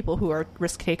attracting other people who are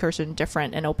risk takers and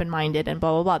different and open-minded and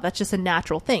blah, blah, blah. That's just a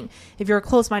natural thing. If you're a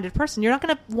closed-minded person, you're not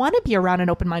going to want to be around an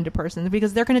open-minded person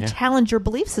because they're going to challenge your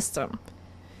belief system.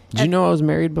 Did you know I was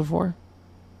married before?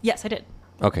 Yes, I did.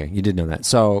 Okay, you did know that.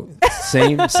 So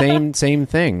same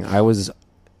thing. I was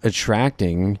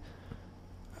attracting,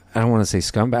 I don't want to say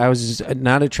scumbag. I was just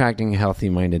not attracting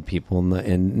healthy-minded people,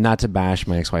 and not to bash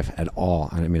my ex-wife at all.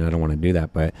 I mean, I don't want to do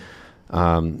that, but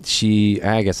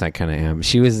I guess I kind of am.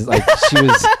 She was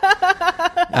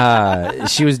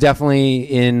definitely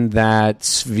in that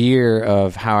sphere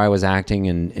of how I was acting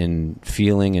and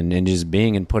feeling and just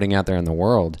being and putting out there in the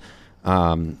world.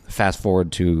 Fast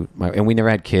forward to and we never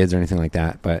had kids or anything like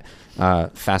that, but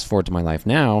fast forward to my life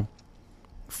now,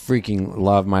 freaking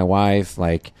love my wife.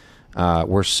 Like,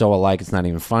 we're so alike, it's not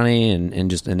even funny.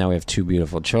 And now we have 2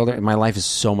 beautiful children. My life is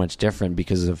so much different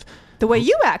because of the way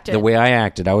you acted. The way I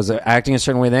acted. I was acting a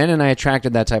certain way then, and I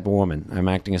attracted that type of woman. I'm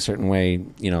acting a certain way,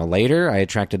 later. I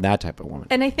attracted that type of woman.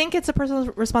 And I think it's a personal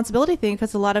responsibility thing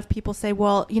because a lot of people say,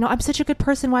 well, I'm such a good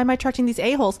person. Why am I attracting these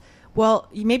a-holes? Well,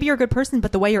 maybe you're a good person,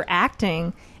 but the way you're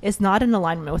acting is not in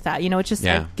alignment with that. It's just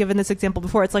like, given this example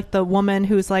before, it's like the woman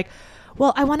who's like,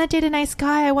 well, I want to date a nice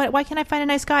guy. Why can't I find a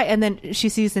nice guy? And then she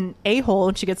sees an a-hole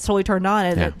and she gets totally turned on.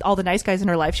 And all the nice guys in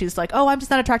her life, she's like, oh, I'm just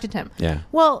not attracted to him. Yeah.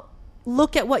 Well,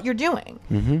 look at what you're doing.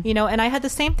 Mm-hmm. And I had the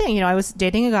same thing. I was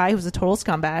dating a guy who was a total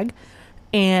scumbag,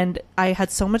 and I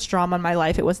had so much drama in my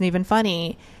life, it wasn't even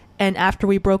funny. And after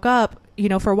we broke up,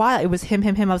 for a while it was him.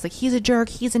 I was like, he's a jerk,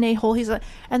 he's an a-hole,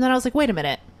 and then I was like, wait a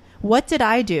minute, what did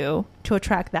I do to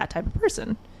attract that type of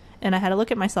person? And I had to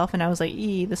look at myself and I was like,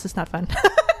 this is not fun.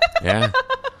 Yeah.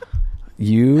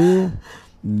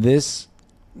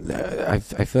 I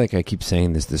feel like I keep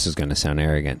saying this is going to sound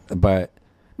arrogant, but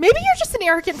maybe you're just an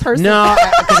arrogant person. No,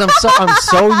 because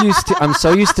I'm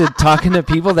so used to talking to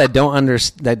people that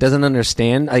doesn't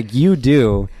understand. Like you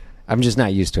do. I'm just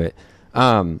not used to it.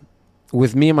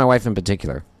 With me and my wife in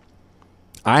particular,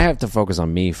 I have to focus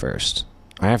on me first.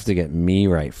 I have to get me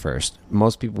right first.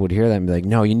 Most people would hear that and be like,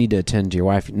 no, you need to attend to your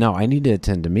wife. No, I need to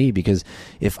attend to me, because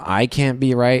if I can't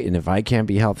be right and if I can't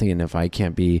be healthy and if I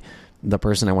can't be the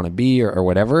person I want to be or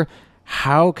whatever,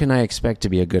 how can I expect to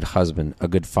be a good husband, a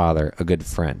good father, a good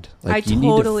friend? Like, I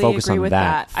totally agree with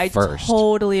that. I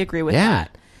totally agree with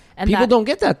that. And people don't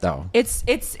get that though. It's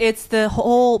the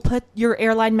whole put your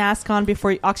airline mask on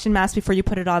oxygen mask before you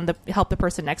put it on, help the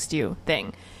person next to you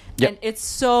thing. Yep. And it's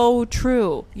so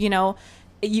true.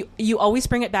 You always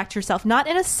bring it back to yourself, not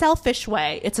in a selfish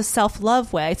way. It's a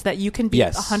self-love way, so that you can be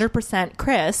 100%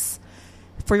 Chris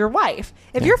for your wife.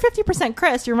 If you're 50%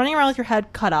 Chris, you're running around with your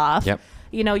head cut off. Yep.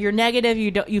 You're negative.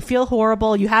 You feel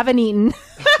horrible. You haven't eaten.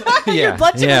 Your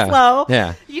blood sugar is low.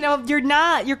 Yeah. You're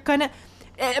not. You're gonna.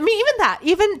 I mean,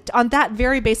 even on that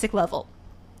very basic level,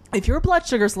 if your blood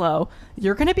sugar's low,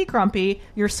 you're gonna be grumpy.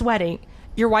 You're sweating.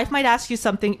 Your wife might ask you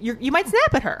something. You might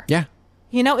snap at her. Yeah.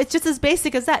 It's just as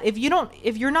basic as that. If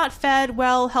you're not fed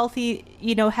well, healthy,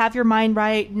 have your mind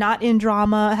right, not in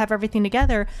drama, have everything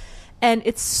together. And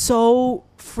it's so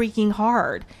freaking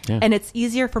hard. Yeah. And it's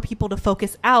easier for people to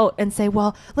focus out and say,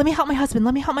 well, let me help my husband.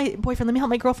 Let me help my boyfriend. Let me help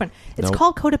my girlfriend. It's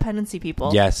called codependency,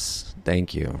 people. Yes.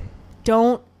 Thank you.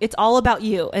 It's all about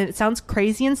you. And it sounds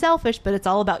crazy and selfish, but it's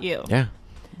all about you. Yeah.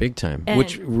 Big time.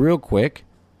 Which, real quick,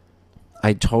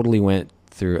 I totally went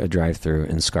through a drive-through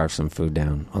and scarfed some food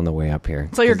down on the way up here.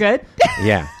 So you're good?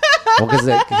 Yeah. Well, because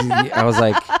I was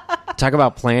like, talk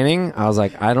about planning. I was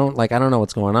like, I don't know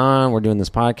what's going on. We're doing this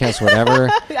podcast, whatever.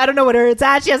 I don't know where it's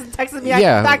at. She hasn't texted me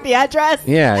back the address.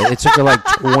 Yeah. It took her like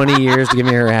 20 years to give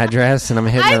me her address, and I'm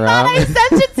hitting her up. I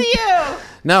sent it to you.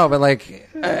 No, but like,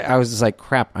 I was just like,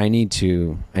 crap, I need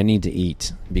to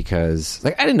eat, because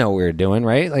like, I didn't know what we were doing,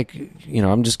 right? Like,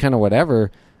 I'm just kind of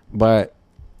whatever, but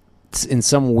in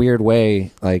some weird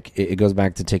way, like it goes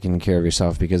back to taking care of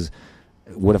yourself, because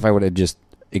what if I would have just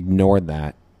ignored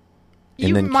that?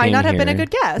 You might not have been a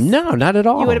good guest. No, not at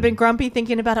all. You would have been grumpy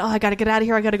thinking about, I got to get out of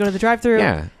here. I got to go to the drive-thru.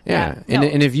 Yeah.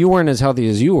 And if you weren't as healthy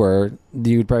as you were,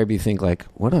 you'd probably think like,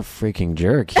 what a freaking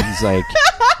jerk. He's like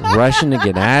rushing to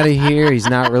get out of here. He's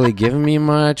not really giving me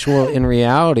much. Well, in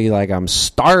reality, like, I'm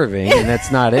starving, and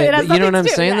that's not it. But you know what I'm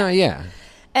saying, though? Yeah.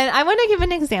 And I want to give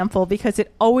an example, because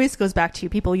it always goes back to you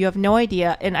people. You have no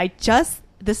idea. And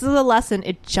this is a lesson.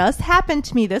 It just happened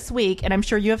to me this week. And I'm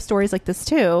sure you have stories like this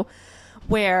too,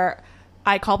 where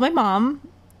I called my mom,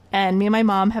 and me and my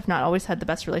mom have not always had the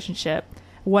best relationship.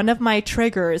 One of my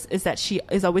triggers is that she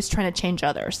is always trying to change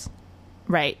others.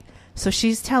 Right. So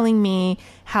she's telling me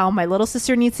how my little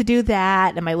sister needs to do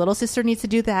that, and my little sister needs to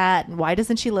do that, and why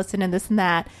doesn't she listen, and this and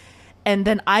that. And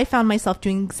then I found myself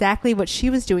doing exactly what she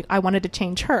was doing. I wanted to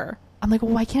change her. I'm like,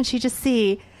 well, why can't she just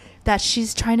see that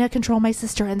she's trying to control my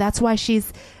sister, and that's why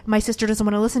my sister doesn't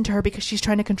want to listen to her, because she's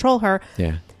trying to control her.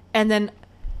 Yeah. And then,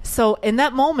 so in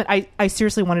that moment, I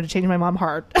seriously wanted to change my mom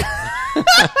hard.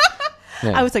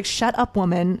 Yeah. I was like, shut up,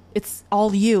 woman. It's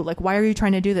all you. Like, why are you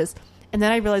trying to do this? And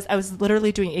then I realized I was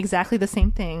literally doing exactly the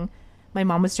same thing my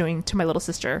mom was doing to my little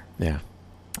sister. Yeah.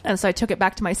 And so I took it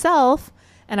back to myself,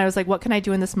 and I was like, what can I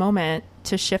do in this moment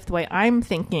to shift the way I'm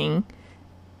thinking?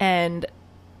 And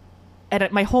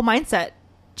my whole mindset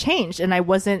changed, and I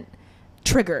wasn't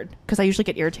triggered, because I usually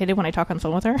get irritated when I talk on the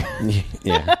phone with her.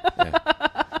 Yeah.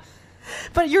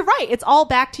 But you're right. It's all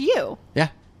back to you. Yeah.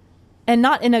 And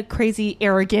not in a crazy,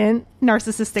 arrogant,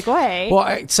 narcissistic way.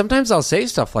 Well, sometimes I'll say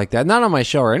stuff like that, not on my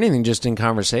show or anything, just in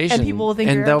conversation. And people will think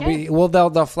you're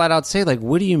they'll flat out say, like,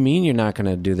 what do you mean you're not going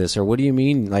to do this? Or what do you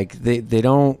mean? Like, they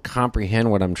don't comprehend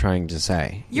what I'm trying to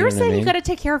say. You're saying you got to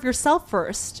take care of yourself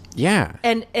first. Yeah.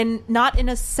 And not in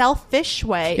a selfish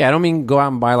way. Yeah, I don't mean go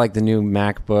out and buy like the new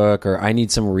MacBook, or I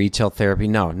need some retail therapy.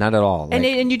 No, not at all. Like,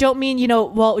 and you don't mean,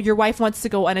 well, your wife wants to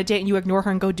go on a date and you ignore her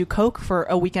and go do coke for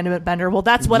a weekend bender. Well,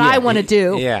 that's what I want to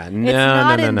do. Yeah, it's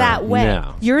not in that way.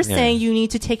 No. You're saying you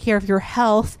need to take care of your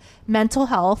health, mental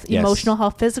health, emotional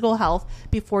health, physical health,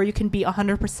 before you can be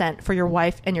 100% for your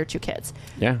wife and your 2 kids.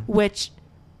 Yeah. Which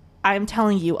I'm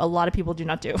telling you, a lot of people do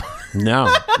not do.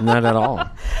 No, not at all.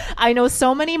 I know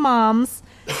so many moms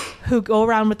who go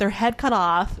around with their head cut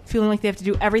off, feeling like they have to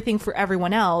do everything for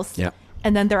everyone else. Yeah.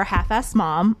 and then they're a half-ass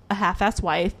mom, a half-ass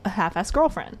wife, a half-ass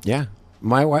girlfriend. Yeah.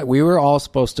 My wife, we were all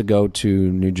supposed to go to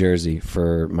New Jersey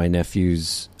for my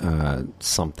nephew's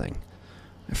something.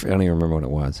 I don't even remember what it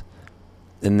was.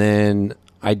 And then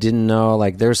I didn't know,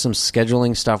 like, there's some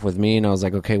scheduling stuff with me, and I was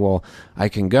like, okay, well, I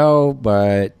can go,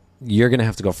 but you're going to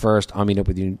have to go first. I'll meet up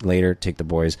with you later, take the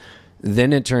boys.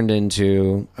 Then it turned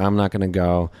into, I'm not going to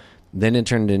go. Then it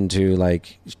turned into,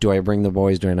 like, do I bring the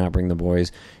boys? Do I not bring the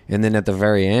boys? And then at the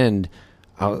very end,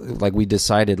 we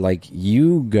decided, like,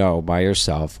 you go by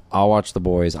yourself. I'll watch the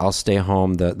boys. I'll stay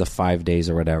home the 5 days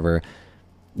or whatever.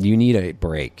 You need a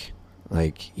break.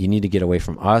 Like, you need to get away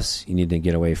from us. You need to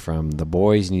get away from the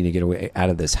boys. You need to get away out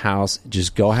of this house.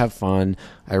 Just go have fun.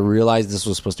 I realized this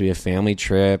was supposed to be a family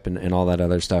trip and all that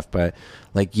other stuff, but,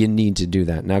 like, you need to do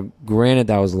that. Now, granted,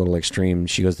 that was a little extreme.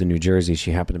 She goes to New Jersey.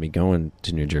 She happened to be going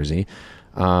to New Jersey.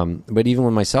 But even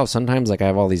with myself, sometimes, like, I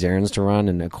have all these errands to run,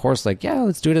 and of course, like, yeah,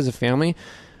 let's do it as a family.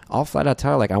 I'll flat out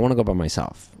tell her, like, I want to go by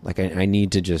myself. Like, I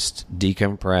need to just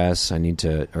decompress. I need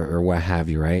to, or what have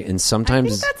you, right? And sometimes I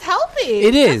think that's healthy.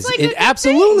 It is. Like it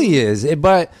absolutely is.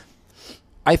 But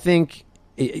I think,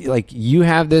 like, you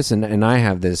have this, and I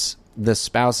have this. The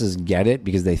spouses get it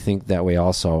because they think that way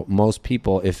also. Most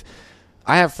people, if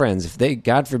I have friends, if they,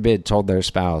 God forbid, told their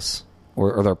spouse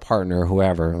or their partner or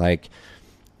whoever, like,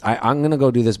 I'm going to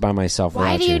go do this by myself.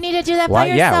 Why do you need to do that by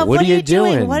yourself? Yeah, what are you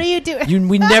doing? What are you doing?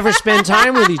 We never spend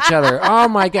time with each other. Oh,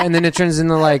 my God. And then it turns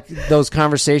into, like, those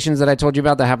conversations that I told you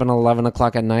about that happen at 11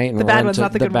 o'clock at night. And the bad ones,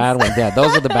 not the good bad ones. Yeah,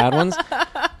 those are the bad ones.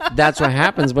 That's what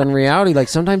happens. But in reality, like,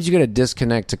 sometimes you got to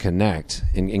disconnect to connect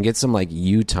and get some, like,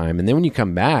 you time. And then when you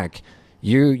come back,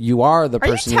 you are the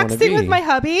person you want to be. Are you texting with my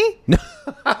hubby?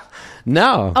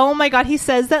 No. Oh my God, he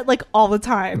says that, like, all the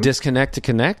time. Disconnect to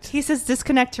connect? He says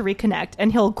disconnect to reconnect,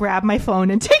 and he'll grab my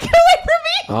phone and take it away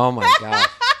from me. Oh my God.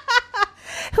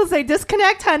 He'll say,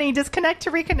 disconnect, honey, disconnect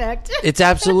to reconnect. It's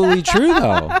absolutely true,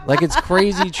 though. Like, it's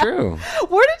crazy true.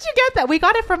 Where did you get that? We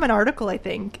got it from an article, I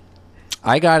think.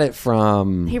 I got it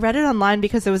from... He read it online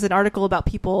because there was an article about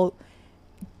people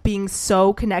being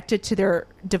so connected to their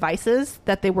devices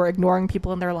that they were ignoring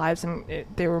people in their lives, and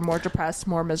they were more depressed,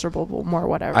 more miserable, more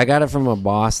whatever. I got it from a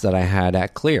boss that I had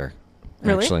at Clear.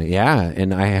 Really? Actually, yeah.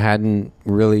 And I hadn't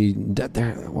really...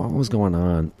 What was going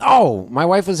on? Oh, my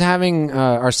wife was having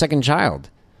our second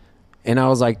child. And I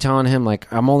was, like, telling him,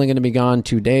 like, I'm only going to be gone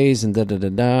 2 days and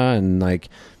da-da-da-da. And, like,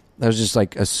 that was just,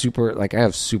 like, a super... Like, I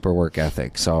have super work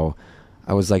ethic. So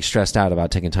I was, like, stressed out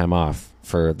about taking time off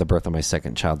for the birth of my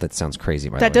second child. That sounds crazy,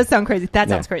 by the way. That does sound crazy. That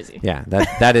sounds crazy. Yeah,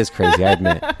 that is crazy, I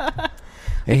admit.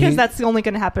 Because that's only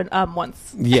going to happen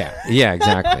once. Yeah,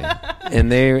 exactly.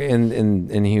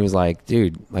 And he was like,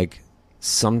 dude, like,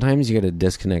 sometimes you got to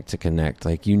disconnect to connect.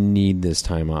 Like, you need this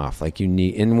time off. Like, you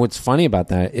need... And what's funny about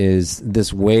that is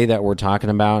this way that we're talking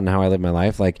about and how I live my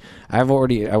life. Like, I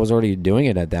was already doing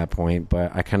it at that point,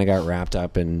 but I kind of got wrapped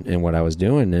up in what I was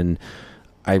doing, and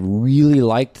I really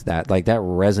liked that. Like, that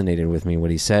resonated with me, what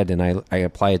he said, and I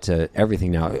apply it to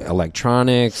everything now.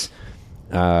 Electronics,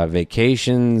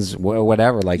 vacations,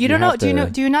 whatever. Like, you don't know.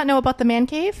 Do you not know about the man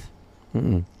cave?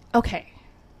 Mm-mm. Okay.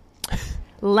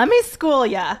 Let me school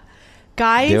ya.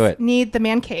 Guys need the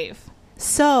man cave.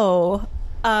 So,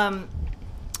 well,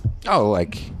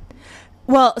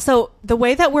 so the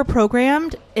way that we're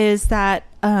programmed is that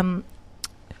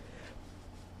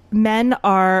men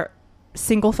are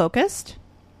single focused,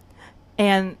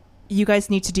 and you guys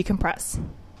need to decompress,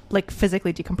 like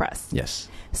physically decompress. Yes.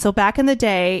 So back in the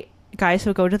day, guys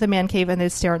would go to the man cave and they'd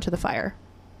stare into the fire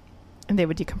and they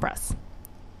would decompress.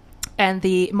 And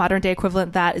the modern day equivalent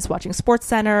of that is watching Sports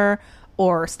Center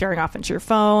or staring off into your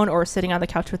phone or sitting on the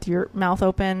couch with your mouth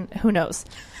open. Who knows?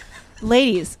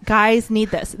 Ladies, guys need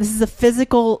this. This is a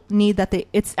physical need that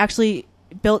it's actually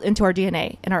built into our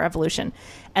DNA in our evolution.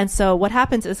 And so what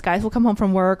happens is guys will come home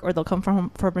from work, or they'll come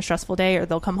from a stressful day, or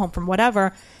they'll come home from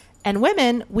whatever. And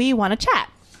women, we want to chat.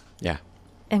 Yeah.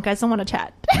 And guys don't want to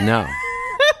chat. No.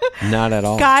 Not at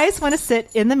all. Guys want to sit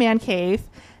in the man cave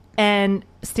and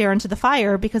stare into the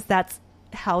fire because that's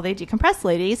how they decompress,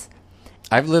 ladies.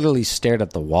 I've literally stared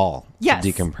at the wall to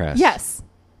decompress. Yes.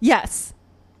 Yes.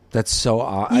 That's so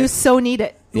odd. You so need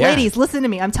it. Yeah. Ladies, listen to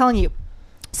me. I'm telling you.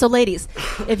 So, ladies,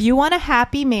 if you want a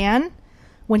happy man,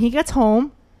 when he gets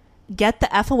home, get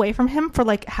the F away from him for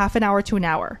like half an hour to an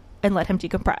hour and let him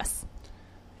decompress.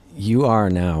 You are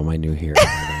now my new hero, by the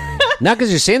way. Not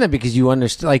because you're saying that, because you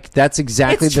understand. Like, that's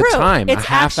exactly the time. It's a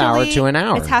half hour to an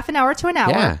hour. It's half an hour to an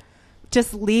hour. Yeah.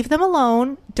 Just leave them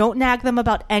alone. Don't nag them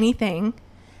about anything.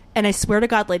 And I swear to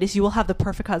God, ladies, you will have the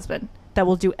perfect husband that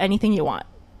will do anything you want.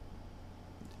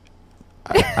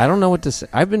 I don't know what to say.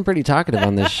 I've been pretty talkative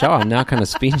on this show. I'm now kind of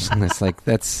speechless. Like,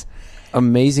 that's...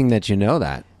 amazing that you know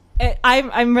that.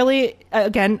 I'm really,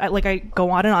 again, I go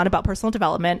on and on about personal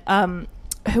development.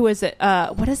 Who is it?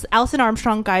 What is Alison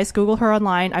Armstrong? Guys, Google her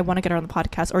online. I want to get her on the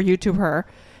podcast or YouTube her.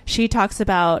 She talks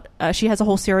about, she has a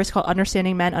whole series called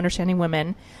Understanding Men, Understanding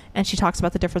Women. And she talks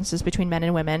about the differences between men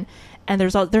and women. And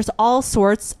there's all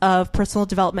sorts of personal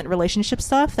development relationship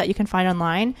stuff that you can find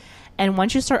online. And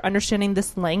once you start understanding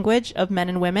this language of men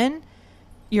and women,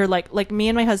 you're like me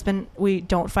and my husband, we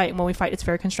don't fight. And when we fight, it's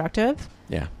very constructive.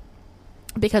 Yeah.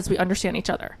 Because we understand each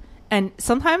other. And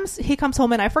sometimes he comes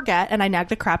home and I forget and I nag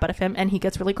the crap out of him and he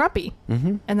gets really grumpy.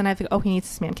 Mm-hmm. And then I think, he needs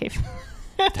his man cave.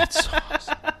 That's so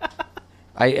awesome.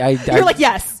 You're like,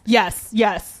 yes.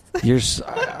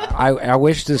 I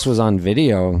wish this was on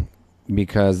video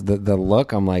because the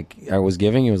look I was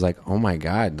giving, it was like, oh my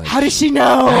God. Like, how does she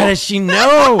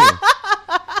know?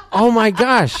 Oh my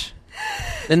gosh.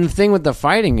 And the thing with the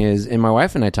fighting is, and my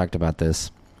wife and I talked about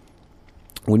this,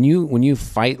 when you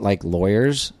fight like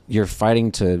lawyers, you're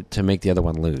fighting to make the other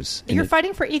one lose. You're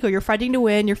fighting for ego. You're fighting to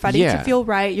win. You're fighting to feel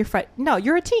right. No,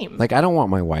 you're a team. Like, I don't want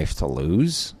my wife to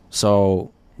lose.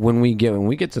 So when we get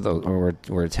to the,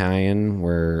 we're Italian,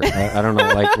 I don't know,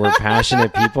 like, we're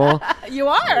passionate people. You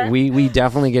are. We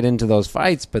definitely get into those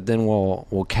fights, but then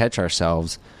we'll catch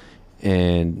ourselves.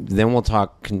 And then we'll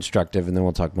talk constructive, and then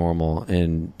we'll talk normal.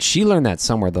 And she learned that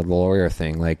somewhere, the lawyer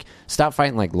thing. Like, stop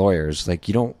fighting like lawyers. Like,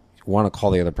 you don't want to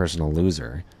call the other person a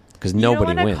loser because nobody wins.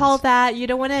 You don't want to call that. You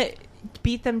don't want to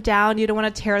beat them down. You don't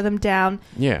want to tear them down.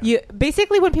 Yeah.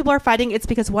 Basically, when people are fighting, it's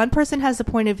because one person has a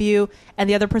point of view and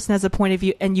the other person has a point of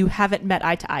view, and you haven't met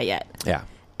eye to eye yet. Yeah.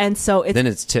 And so then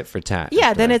it's tit for tat.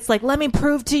 Yeah. Then it's like, let me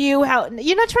prove to you how.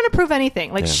 You're not trying to prove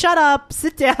anything. Like, shut up,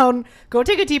 sit down, go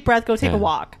take a deep breath, go take a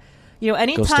walk.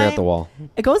 Anytime. Go stare at the wall.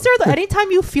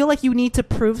 Anytime you feel like you need to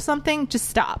prove something, just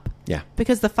stop. Yeah.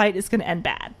 Because the fight is going to end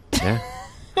bad. Yeah.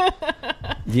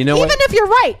 You know Even what? if you're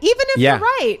right. You're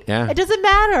right. Yeah. It doesn't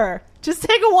matter. Just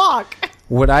take a walk.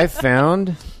 What I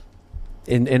found,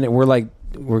 and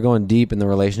we're going deep in the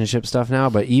relationship stuff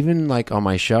now, but even like on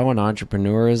my show and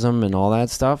entrepreneurism and all that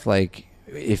stuff, like,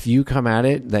 if you come at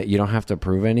it that you don't have to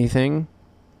prove anything,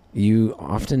 you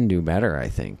often do better, I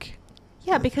think.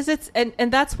 Yeah, because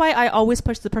and that's why I always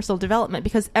push the personal development,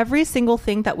 because every single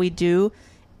thing that we do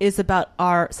is about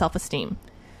our self-esteem.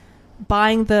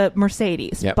 Buying the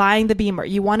Mercedes, buying the Beamer,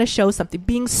 you want to show something,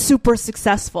 being super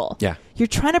successful. Yeah. You're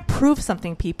trying to prove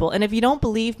something, people. And if you don't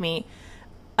believe me,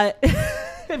 I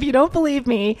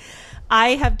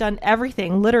have done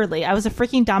everything, literally. I was a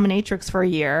freaking dominatrix for a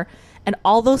year, and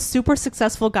all those super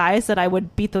successful guys that I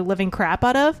would beat the living crap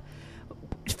out of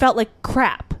felt like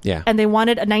crap. Yeah. And they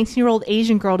wanted a 19-year-old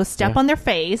Asian girl to step on their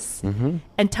face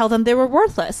and tell them they were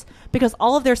worthless, because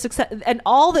all of their success and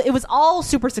it was all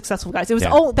super successful guys. It was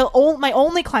my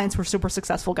only clients were super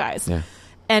successful guys. Yeah.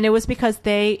 And it was because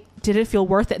they didn't feel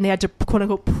worth it, and they had to, quote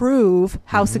unquote, prove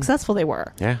how successful they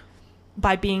were. Yeah.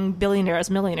 By being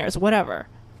billionaires, millionaires, whatever.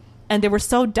 And they were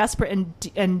so desperate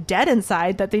and dead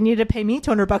inside that they needed to pay me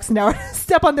 $200 an hour to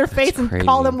step on their face and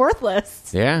call them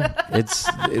worthless. Yeah. It's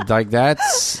like,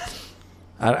 that's,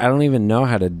 I don't even know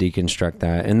how to deconstruct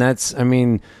that. And that's, I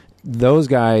mean, those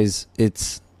guys,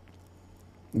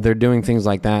 they're doing things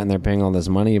like that and they're paying all this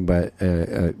money, but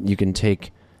you can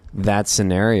take that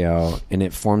scenario and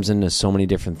it forms into so many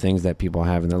different things that people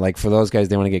have. And they're like, for those guys,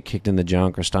 they want to get kicked in the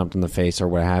junk or stomped in the face or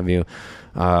what have you.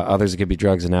 Others, it could be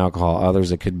drugs and alcohol.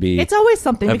 Others, it could be it's always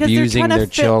something, because abusing they're their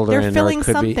children. They're filling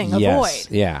something, a void.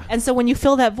 Yeah. And so when you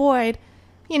fill that void,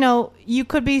 you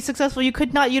could be successful, you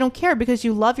could not, you don't care, because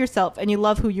you love yourself and you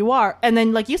love who you are. And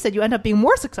then, like you said, you end up being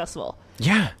more successful.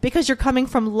 Yeah. Because you're coming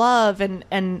from love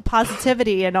and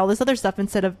positivity and all this other stuff,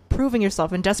 instead of proving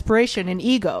yourself in desperation and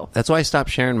ego. That's why I stopped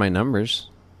sharing my numbers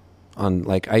on,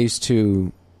 like,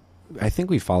 I think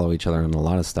we follow each other on a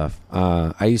lot of stuff.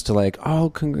 I used to like, oh,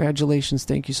 congratulations,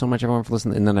 thank you so much, everyone, for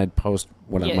listening. And then I'd post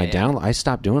my download. I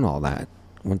stopped doing all that.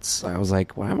 Once I was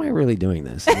like, why am I really doing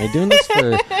this? Am I doing this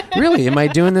for really? Am I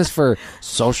doing this for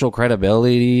social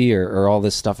credibility or all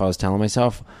this stuff I was telling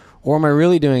myself? Or am I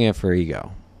really doing it for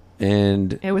ego?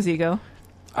 And it was ego.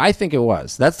 I think it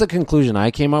was. That's the conclusion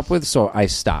I came up with. So I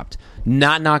stopped.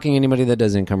 Not knocking anybody that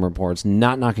does income reports.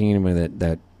 Not knocking anybody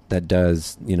that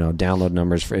does, download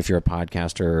numbers for if you're a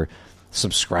podcaster, or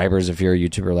subscribers if you're a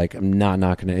YouTuber. Like, I'm not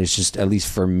knocking it. It's just, at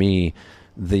least for me,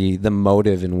 the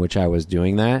motive in which I was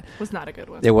doing that was not a good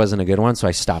one. It wasn't a good one, so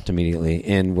I stopped immediately.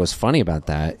 And what's funny about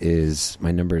that is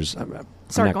my numbers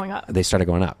started going up. They started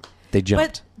going up. They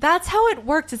jumped. That's how it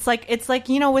worked. It's like,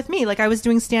 with me, like I was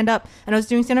doing stand up and I was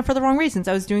doing stand up for the wrong reasons.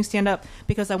 I was doing stand up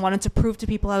because I wanted to prove to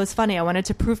people I was funny. I wanted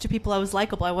to prove to people I was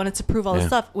likable. I wanted to prove all this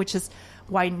stuff, which is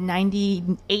why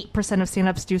 98% of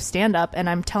stand-ups do stand-up, and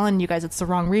I'm telling you guys it's the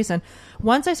wrong reason.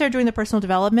 Once I started doing the personal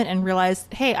development and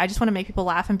realized, hey, I just want to make people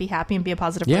laugh and be happy and be a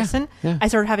positive person, I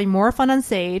started having more fun on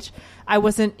stage. I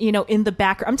wasn't, in the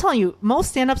back. I'm telling you, most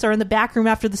stand-ups are in the back room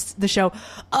after the show.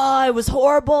 Oh, it was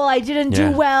horrible. I didn't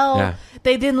do well. Yeah.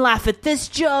 They didn't laugh at this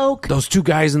joke. Those two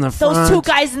guys in the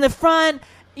front.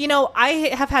 I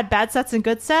have had bad sets and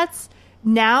good sets.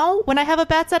 Now, when I have a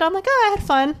bad set, I'm like, I had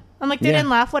fun. I'm like, they didn't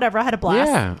laugh, whatever. I had a blast.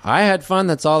 Yeah, I had fun.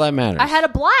 That's all that matters. I had a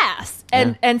blast.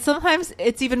 And sometimes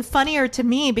it's even funnier to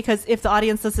me because if the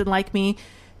audience doesn't like me,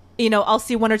 I'll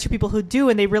see one or two people who do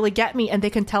and they really get me and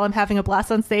they can tell I'm having a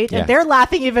blast on stage and they're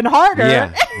laughing even harder.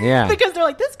 Yeah. Because they're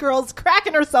like, this girl's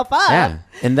cracking herself up. Yeah.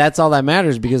 And that's all that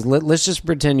matters because let's just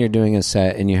pretend you're doing a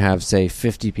set and you have, say,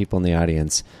 50 people in the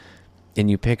audience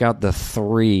and you pick out the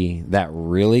 3 that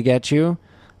really get you.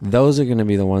 Those are going to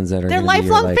be the ones that are they're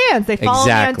lifelong fans. They follow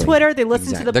me on Twitter. They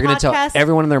listen to the they're podcast. They're going to tell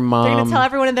everyone and their mom. They're going to tell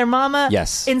everyone and their mama.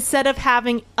 Yes. Instead of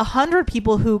having 100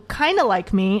 people who kind of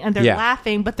like me and they're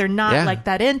laughing, but they're not like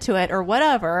that into it or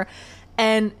whatever.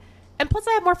 And plus,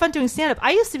 I have more fun doing stand-up.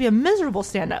 I used to be a miserable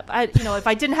stand-up. If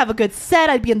I didn't have a good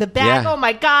set, I'd be in the back. Oh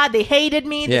my God, they hated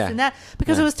me. This and that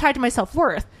because it was tied to my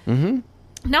self-worth. Mm-hmm.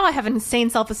 Now I have an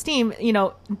insane self-esteem.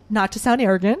 Not to sound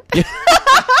arrogant.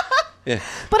 Yeah.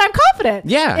 But I'm confident.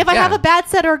 Yeah. If I have a bad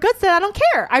set or a good set, I don't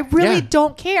care. I really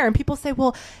don't care. And people say,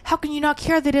 well, how can you not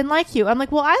care? They didn't like you. I'm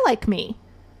like, well, I like me.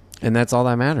 And that's all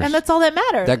that matters.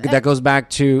 That goes back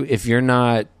to if you're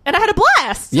not... And I had a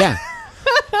blast. Yeah.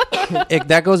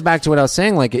 That goes back to what I was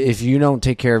saying. Like, if you don't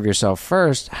take care of yourself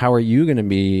first, how are you going to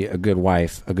be a good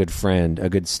wife, a good friend, a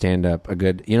good stand-up, a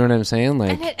good... You know what I'm saying?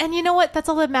 Like, and you know what? That's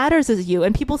all that matters is you.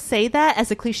 And people say that as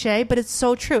a cliche, but it's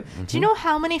so true. Mm-hmm. Do you know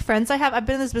how many friends I have? I've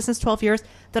been in this business 12 years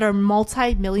that are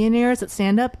multi-millionaires at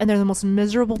stand-up, and they're the most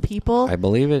miserable people... I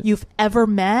believe it. ...you've ever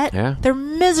met. Yeah. They're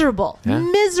miserable. Yeah.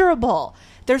 Miserable.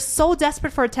 They're so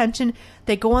desperate for attention.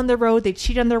 They go on the road. They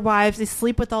cheat on their wives. They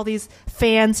sleep with all these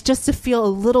fans just to feel a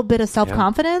little bit of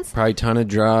self-confidence. Yeah. Probably ton of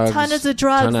drugs. Ton of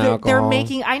alcohol. They're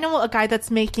making... I know a guy that's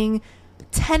making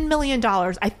 $10 million,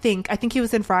 I think. I think he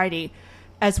was in Variety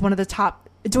as one of the top...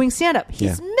 doing stand-up.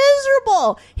 He's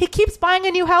miserable. He keeps buying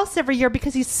a new house every year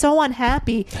because he's so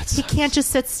unhappy. He can't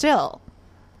just sit still.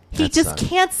 He just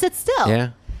can't sit still. Yeah.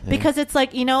 Because it's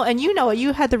like, and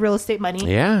you had the real estate money.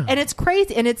 Yeah. And it's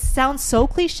crazy. And it sounds so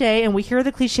cliche. And we hear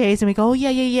the cliches and we go, oh,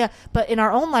 yeah. But in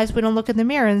our own lives, we don't look in the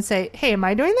mirror and say, hey, am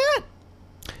I doing that?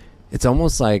 It's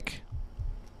almost like,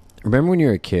 remember when you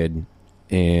were a kid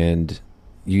and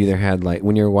you either had like,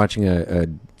 when you were watching a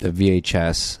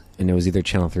VHS and it was either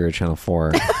Channel 3 or Channel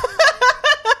 4.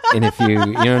 And if you know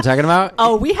what I'm talking about?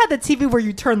 Oh, we had the TV where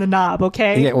you turn the knob,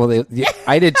 okay? Yeah, well,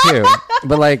 I did too.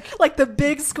 But like the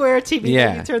big square TV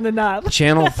where you turn the knob.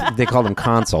 They call them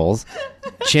consoles.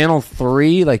 Channel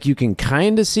 3, like you can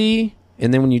kind of see.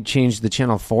 And then when you change the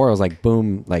Channel 4, it was like,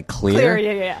 boom, like clear.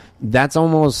 Yeah. That's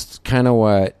almost kind of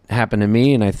what happened to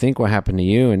me, and I think what happened to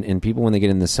you. And people, when they get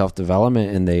into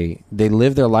self-development and they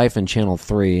live their life in Channel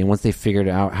 3, and once they figured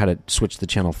out how to switch to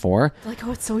Channel 4... They're like,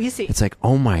 oh, it's so easy. It's like,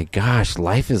 oh my gosh,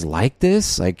 life is like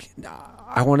this? Like,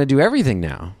 I want to do everything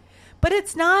now. But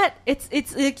it's not,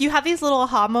 it's like you have these little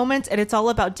aha moments, and it's all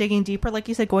about digging deeper, like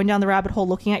you said, going down the rabbit hole,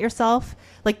 looking at yourself.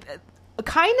 Like,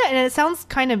 kind of, and it sounds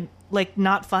kind of like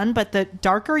not fun, but the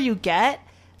darker you get,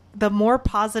 the more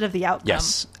positive the outcome.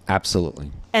 Yes,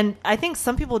 absolutely. And I think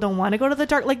some people don't want to go to the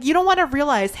dark. Like, you don't want to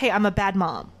realize, hey, I'm a bad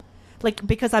mom. Like,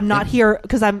 because I'm not here,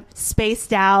 because I'm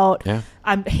spaced out. Yeah.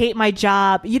 I hate my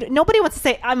job. Nobody wants to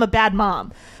say, I'm a bad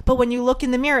mom. But when you look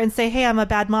in the mirror and say, hey, I'm a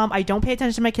bad mom. I don't pay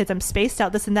attention to my kids. I'm spaced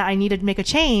out, this and that. I need to make a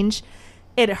change.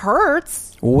 It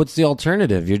hurts. Well, what's the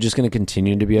alternative? You're just going to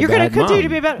continue to be a bad mom. You're going to continue to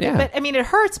be a bad mom. Yeah. But, I mean, it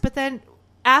hurts. But then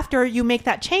after you make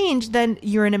that change, then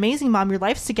you're an amazing mom. Your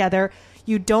life's together.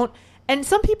 You don't... And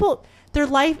some people, their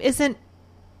life isn't,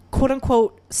 quote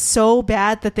unquote, so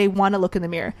bad that they want to look in the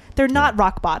mirror. They're not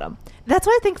rock bottom. That's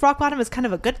why I think rock bottom is kind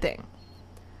of a good thing.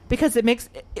 Because it makes...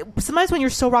 sometimes when you're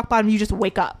so rock bottom, you just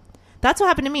wake up. That's what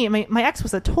happened to me. My ex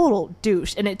was a total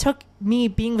douche. And it took me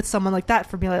being with someone like that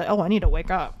for me like, oh, I need to wake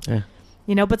up.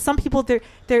 Yeah. But some people,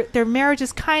 their marriage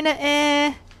is kind of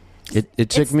It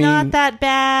took me... It's not that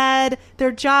bad.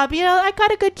 Their job, I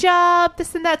got a good job,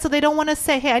 this and that. So they don't want to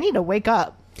say, hey, I need to wake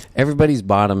up. Everybody's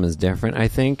bottom is different, I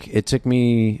think. It took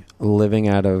me living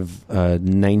out of a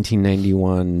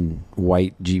 1991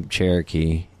 white Jeep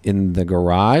Cherokee in the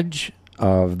garage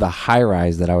of the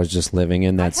high-rise that I was just living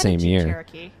in that same year.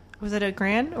 Cherokee. Was it a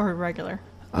Grand or a regular?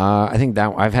 I think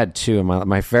that I've had two.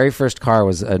 My very first car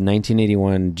was a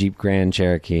 1981 Jeep Grand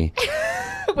Cherokee.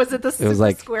 Was it the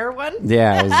square one?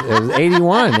 Yeah, it was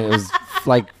 81. It was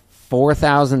like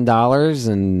 $4,000,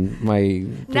 and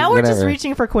now we're just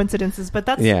reaching for coincidences, but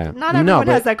that's not everyone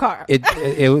has that car.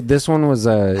 This one was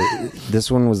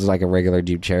like a regular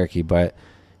Jeep Cherokee, but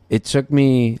it took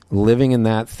me living in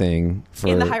that thing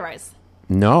in the high rise.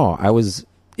 No, I was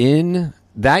in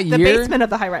that year. The basement of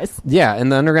the high rise. Yeah, in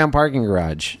the underground parking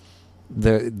garage.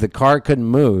 The car couldn't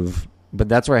move, but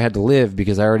that's where I had to live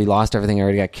because I already lost everything. I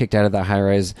already got kicked out of that high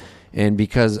rise, and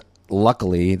because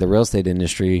luckily the real estate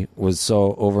industry was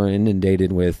so over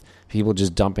inundated with people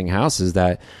just dumping houses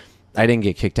that I didn't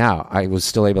get kicked out. I was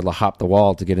still able to hop the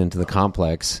wall to get into the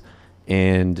complex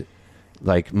and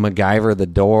like MacGyver the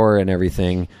door and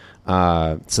everything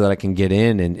so that I can get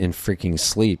in and freaking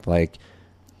sleep. Like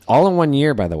all in 1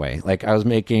 year, by the way. Like I was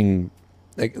making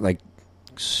like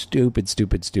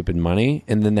stupid money,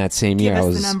 and then that same year I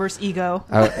was the numbers ego.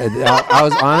 I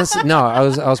was honestly I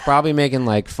was probably making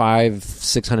like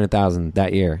 $500,000-$600,000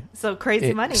 that year. So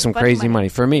crazy money, some crazy money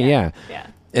for me, yeah.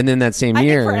 And then that same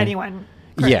year, for anyone,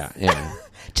 Chris. yeah,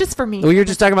 just for me. Well, you're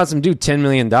just talking about some dude, $10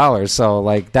 million. So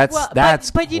like that's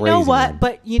but you crazy, know what? man.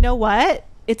 But you know what?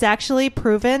 It's actually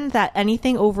proven that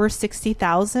anything over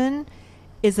 60,000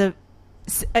 is it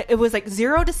was like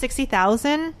 0 to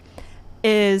 60,000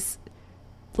 is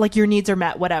like your needs are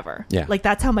met, whatever. Yeah. Like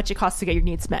that's how much it costs to get your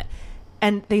needs met.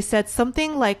 And they said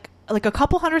something like a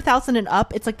couple $100,000 and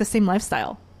up, it's like the same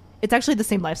lifestyle. It's actually the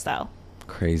same lifestyle.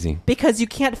 Crazy. Because you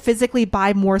can't physically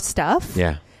buy more stuff.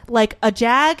 Yeah. Like a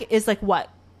Jag is like what?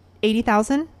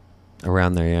 80,000?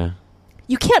 Around there, yeah.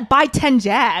 You can't buy 10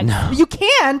 Jags. No. You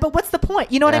can, but what's the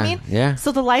point? You know what I mean? Yeah.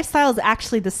 So the lifestyle is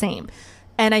actually the same.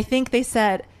 And I think they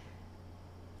said,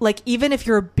 like, even if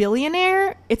you're a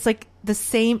billionaire, it's like the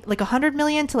same, like 100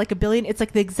 million to like a billion. It's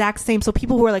like the exact same. So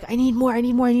people who are like, I need more.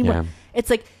 It's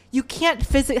like, you can't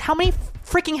physically, how many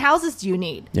freaking houses do you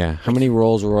need? Yeah. How many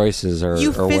Rolls Royces or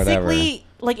you physically, whatever?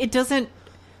 Like, it doesn't,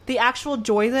 the actual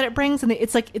joy that it brings, and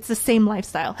it's like, it's the same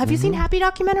lifestyle. Have you seen Happy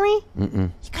documentary? Mm-mm.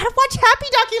 You gotta watch Happy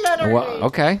documentary. Well,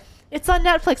 okay. It's on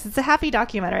Netflix. It's a Happy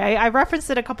documentary. I referenced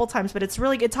it a couple times, but it's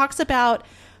really, it talks about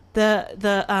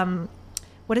the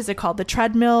what is it called? The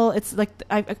treadmill. It's like,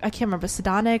 I can't remember,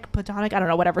 platonic, I don't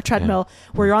know, whatever, treadmill,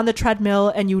 where you're on the treadmill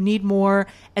and you need more.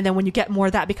 And then when you get more,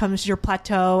 that becomes your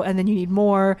plateau. And then you need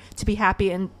more to be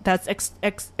happy. And that's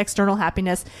external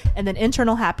happiness. And then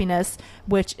internal happiness,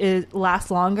 which lasts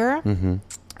longer. Mm-hmm.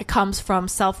 It comes from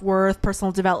self-worth,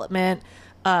 personal development,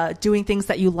 doing things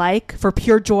that you like for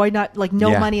pure joy, not like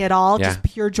no money at all, just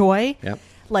pure joy. Yep.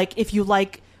 Like if you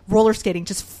like roller skating,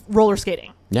 just roller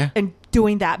skating. Yeah. And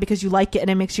doing that because you like it and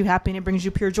it makes you happy and it brings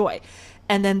you pure joy.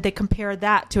 And then they compare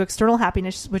that to external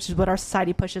happiness, which is what our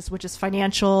society pushes, which is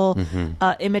financial,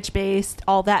 image-based,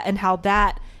 all that, and how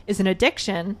that is an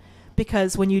addiction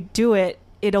because when you do it,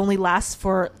 it only lasts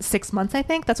for 6 months, I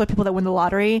think. That's why people that win the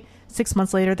lottery, 6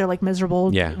 months later, they're like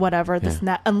miserable, whatever, this and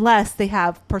that, unless they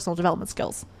have personal development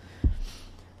skills.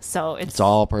 So it's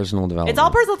all personal development. It's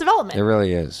all personal development. It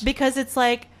really is. Because it's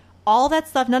like all that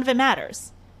stuff, none of it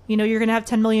matters. You know, you're going to have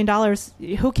 $10 million.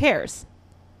 Who cares?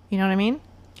 You know what I mean?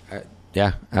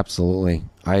 Yeah, absolutely.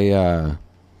 Man,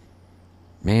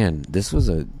 this was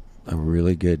a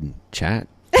really good chat.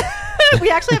 We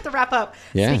actually have to wrap up.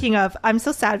 Yeah. Speaking of, I'm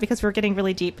so sad because we're getting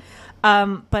really deep.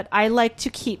 But I like to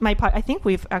keep my I think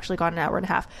we've actually gone an hour and a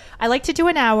half. I like to do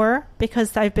an hour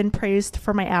because I've been praised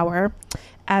for my hour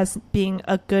as being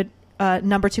a good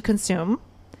number to consume.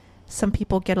 Some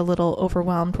people get a little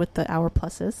overwhelmed with the hour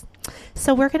pluses.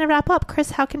 So we're going to wrap up.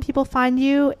 Chris, how can people find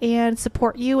you and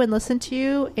support you and listen to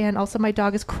you? And also my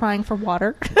dog is crying for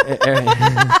water.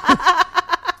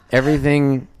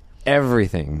 Everything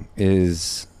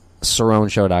is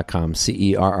CerroneShow.com.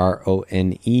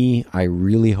 CERRONE. I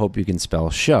really hope you can spell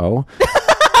show.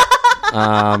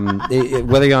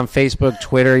 Whether you're on Facebook,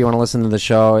 Twitter, you want to listen to the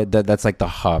show, that's like the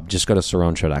hub. Just go to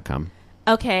CerroneShow.com.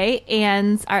 Okay,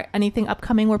 and anything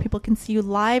upcoming where people can see you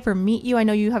live or meet you? I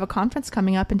know you have a conference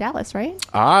coming up in Dallas, right?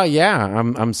 Yeah.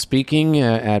 I'm speaking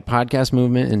at Podcast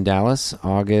Movement in Dallas,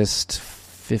 August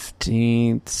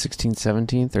 15th, 16th,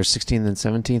 17th, or 16th and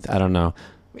 17th. I don't know.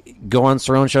 Go on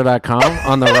CerroneShow.com.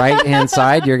 On the right-hand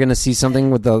side, you're going to see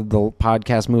something with the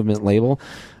Podcast Movement label.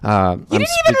 You didn't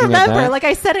even remember. Like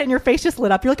I said it and your face just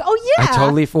lit up. You're like, oh, yeah. I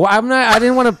totally... I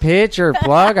didn't want to pitch or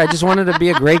plug. I just wanted to be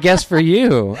a great guest for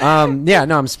you.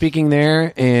 I'm speaking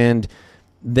there, and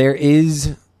there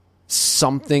is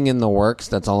something in the works.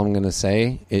 That's all I'm going to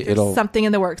say. It'll something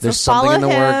in the works. There's so something in the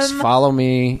him, works. Follow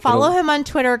me. Follow him on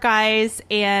Twitter, guys.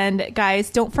 And guys,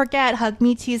 don't forget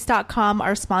hugmetees.com,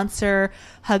 our sponsor,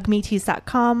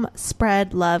 hugmetees.com.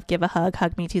 Spread love, give a hug,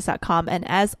 hugmetees.com. And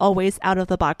as always,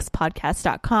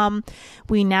 outoftheboxpodcast.com.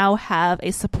 We now have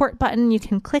a support button. You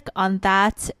can click on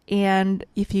that. And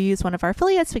if you use one of our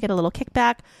affiliates, we get a little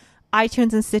kickback.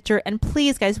 iTunes and Stitcher. And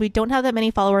please, guys, we don't have that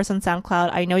many followers on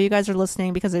SoundCloud. I know you guys are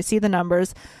listening because I see the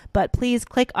numbers, but please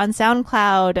click on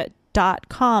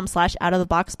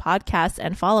soundcloud.com/outoftheboxpodcast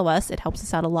and follow us. It helps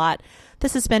us out a lot.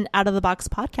 This has been Out of the Box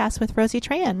Podcast with Rosie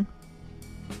Tran.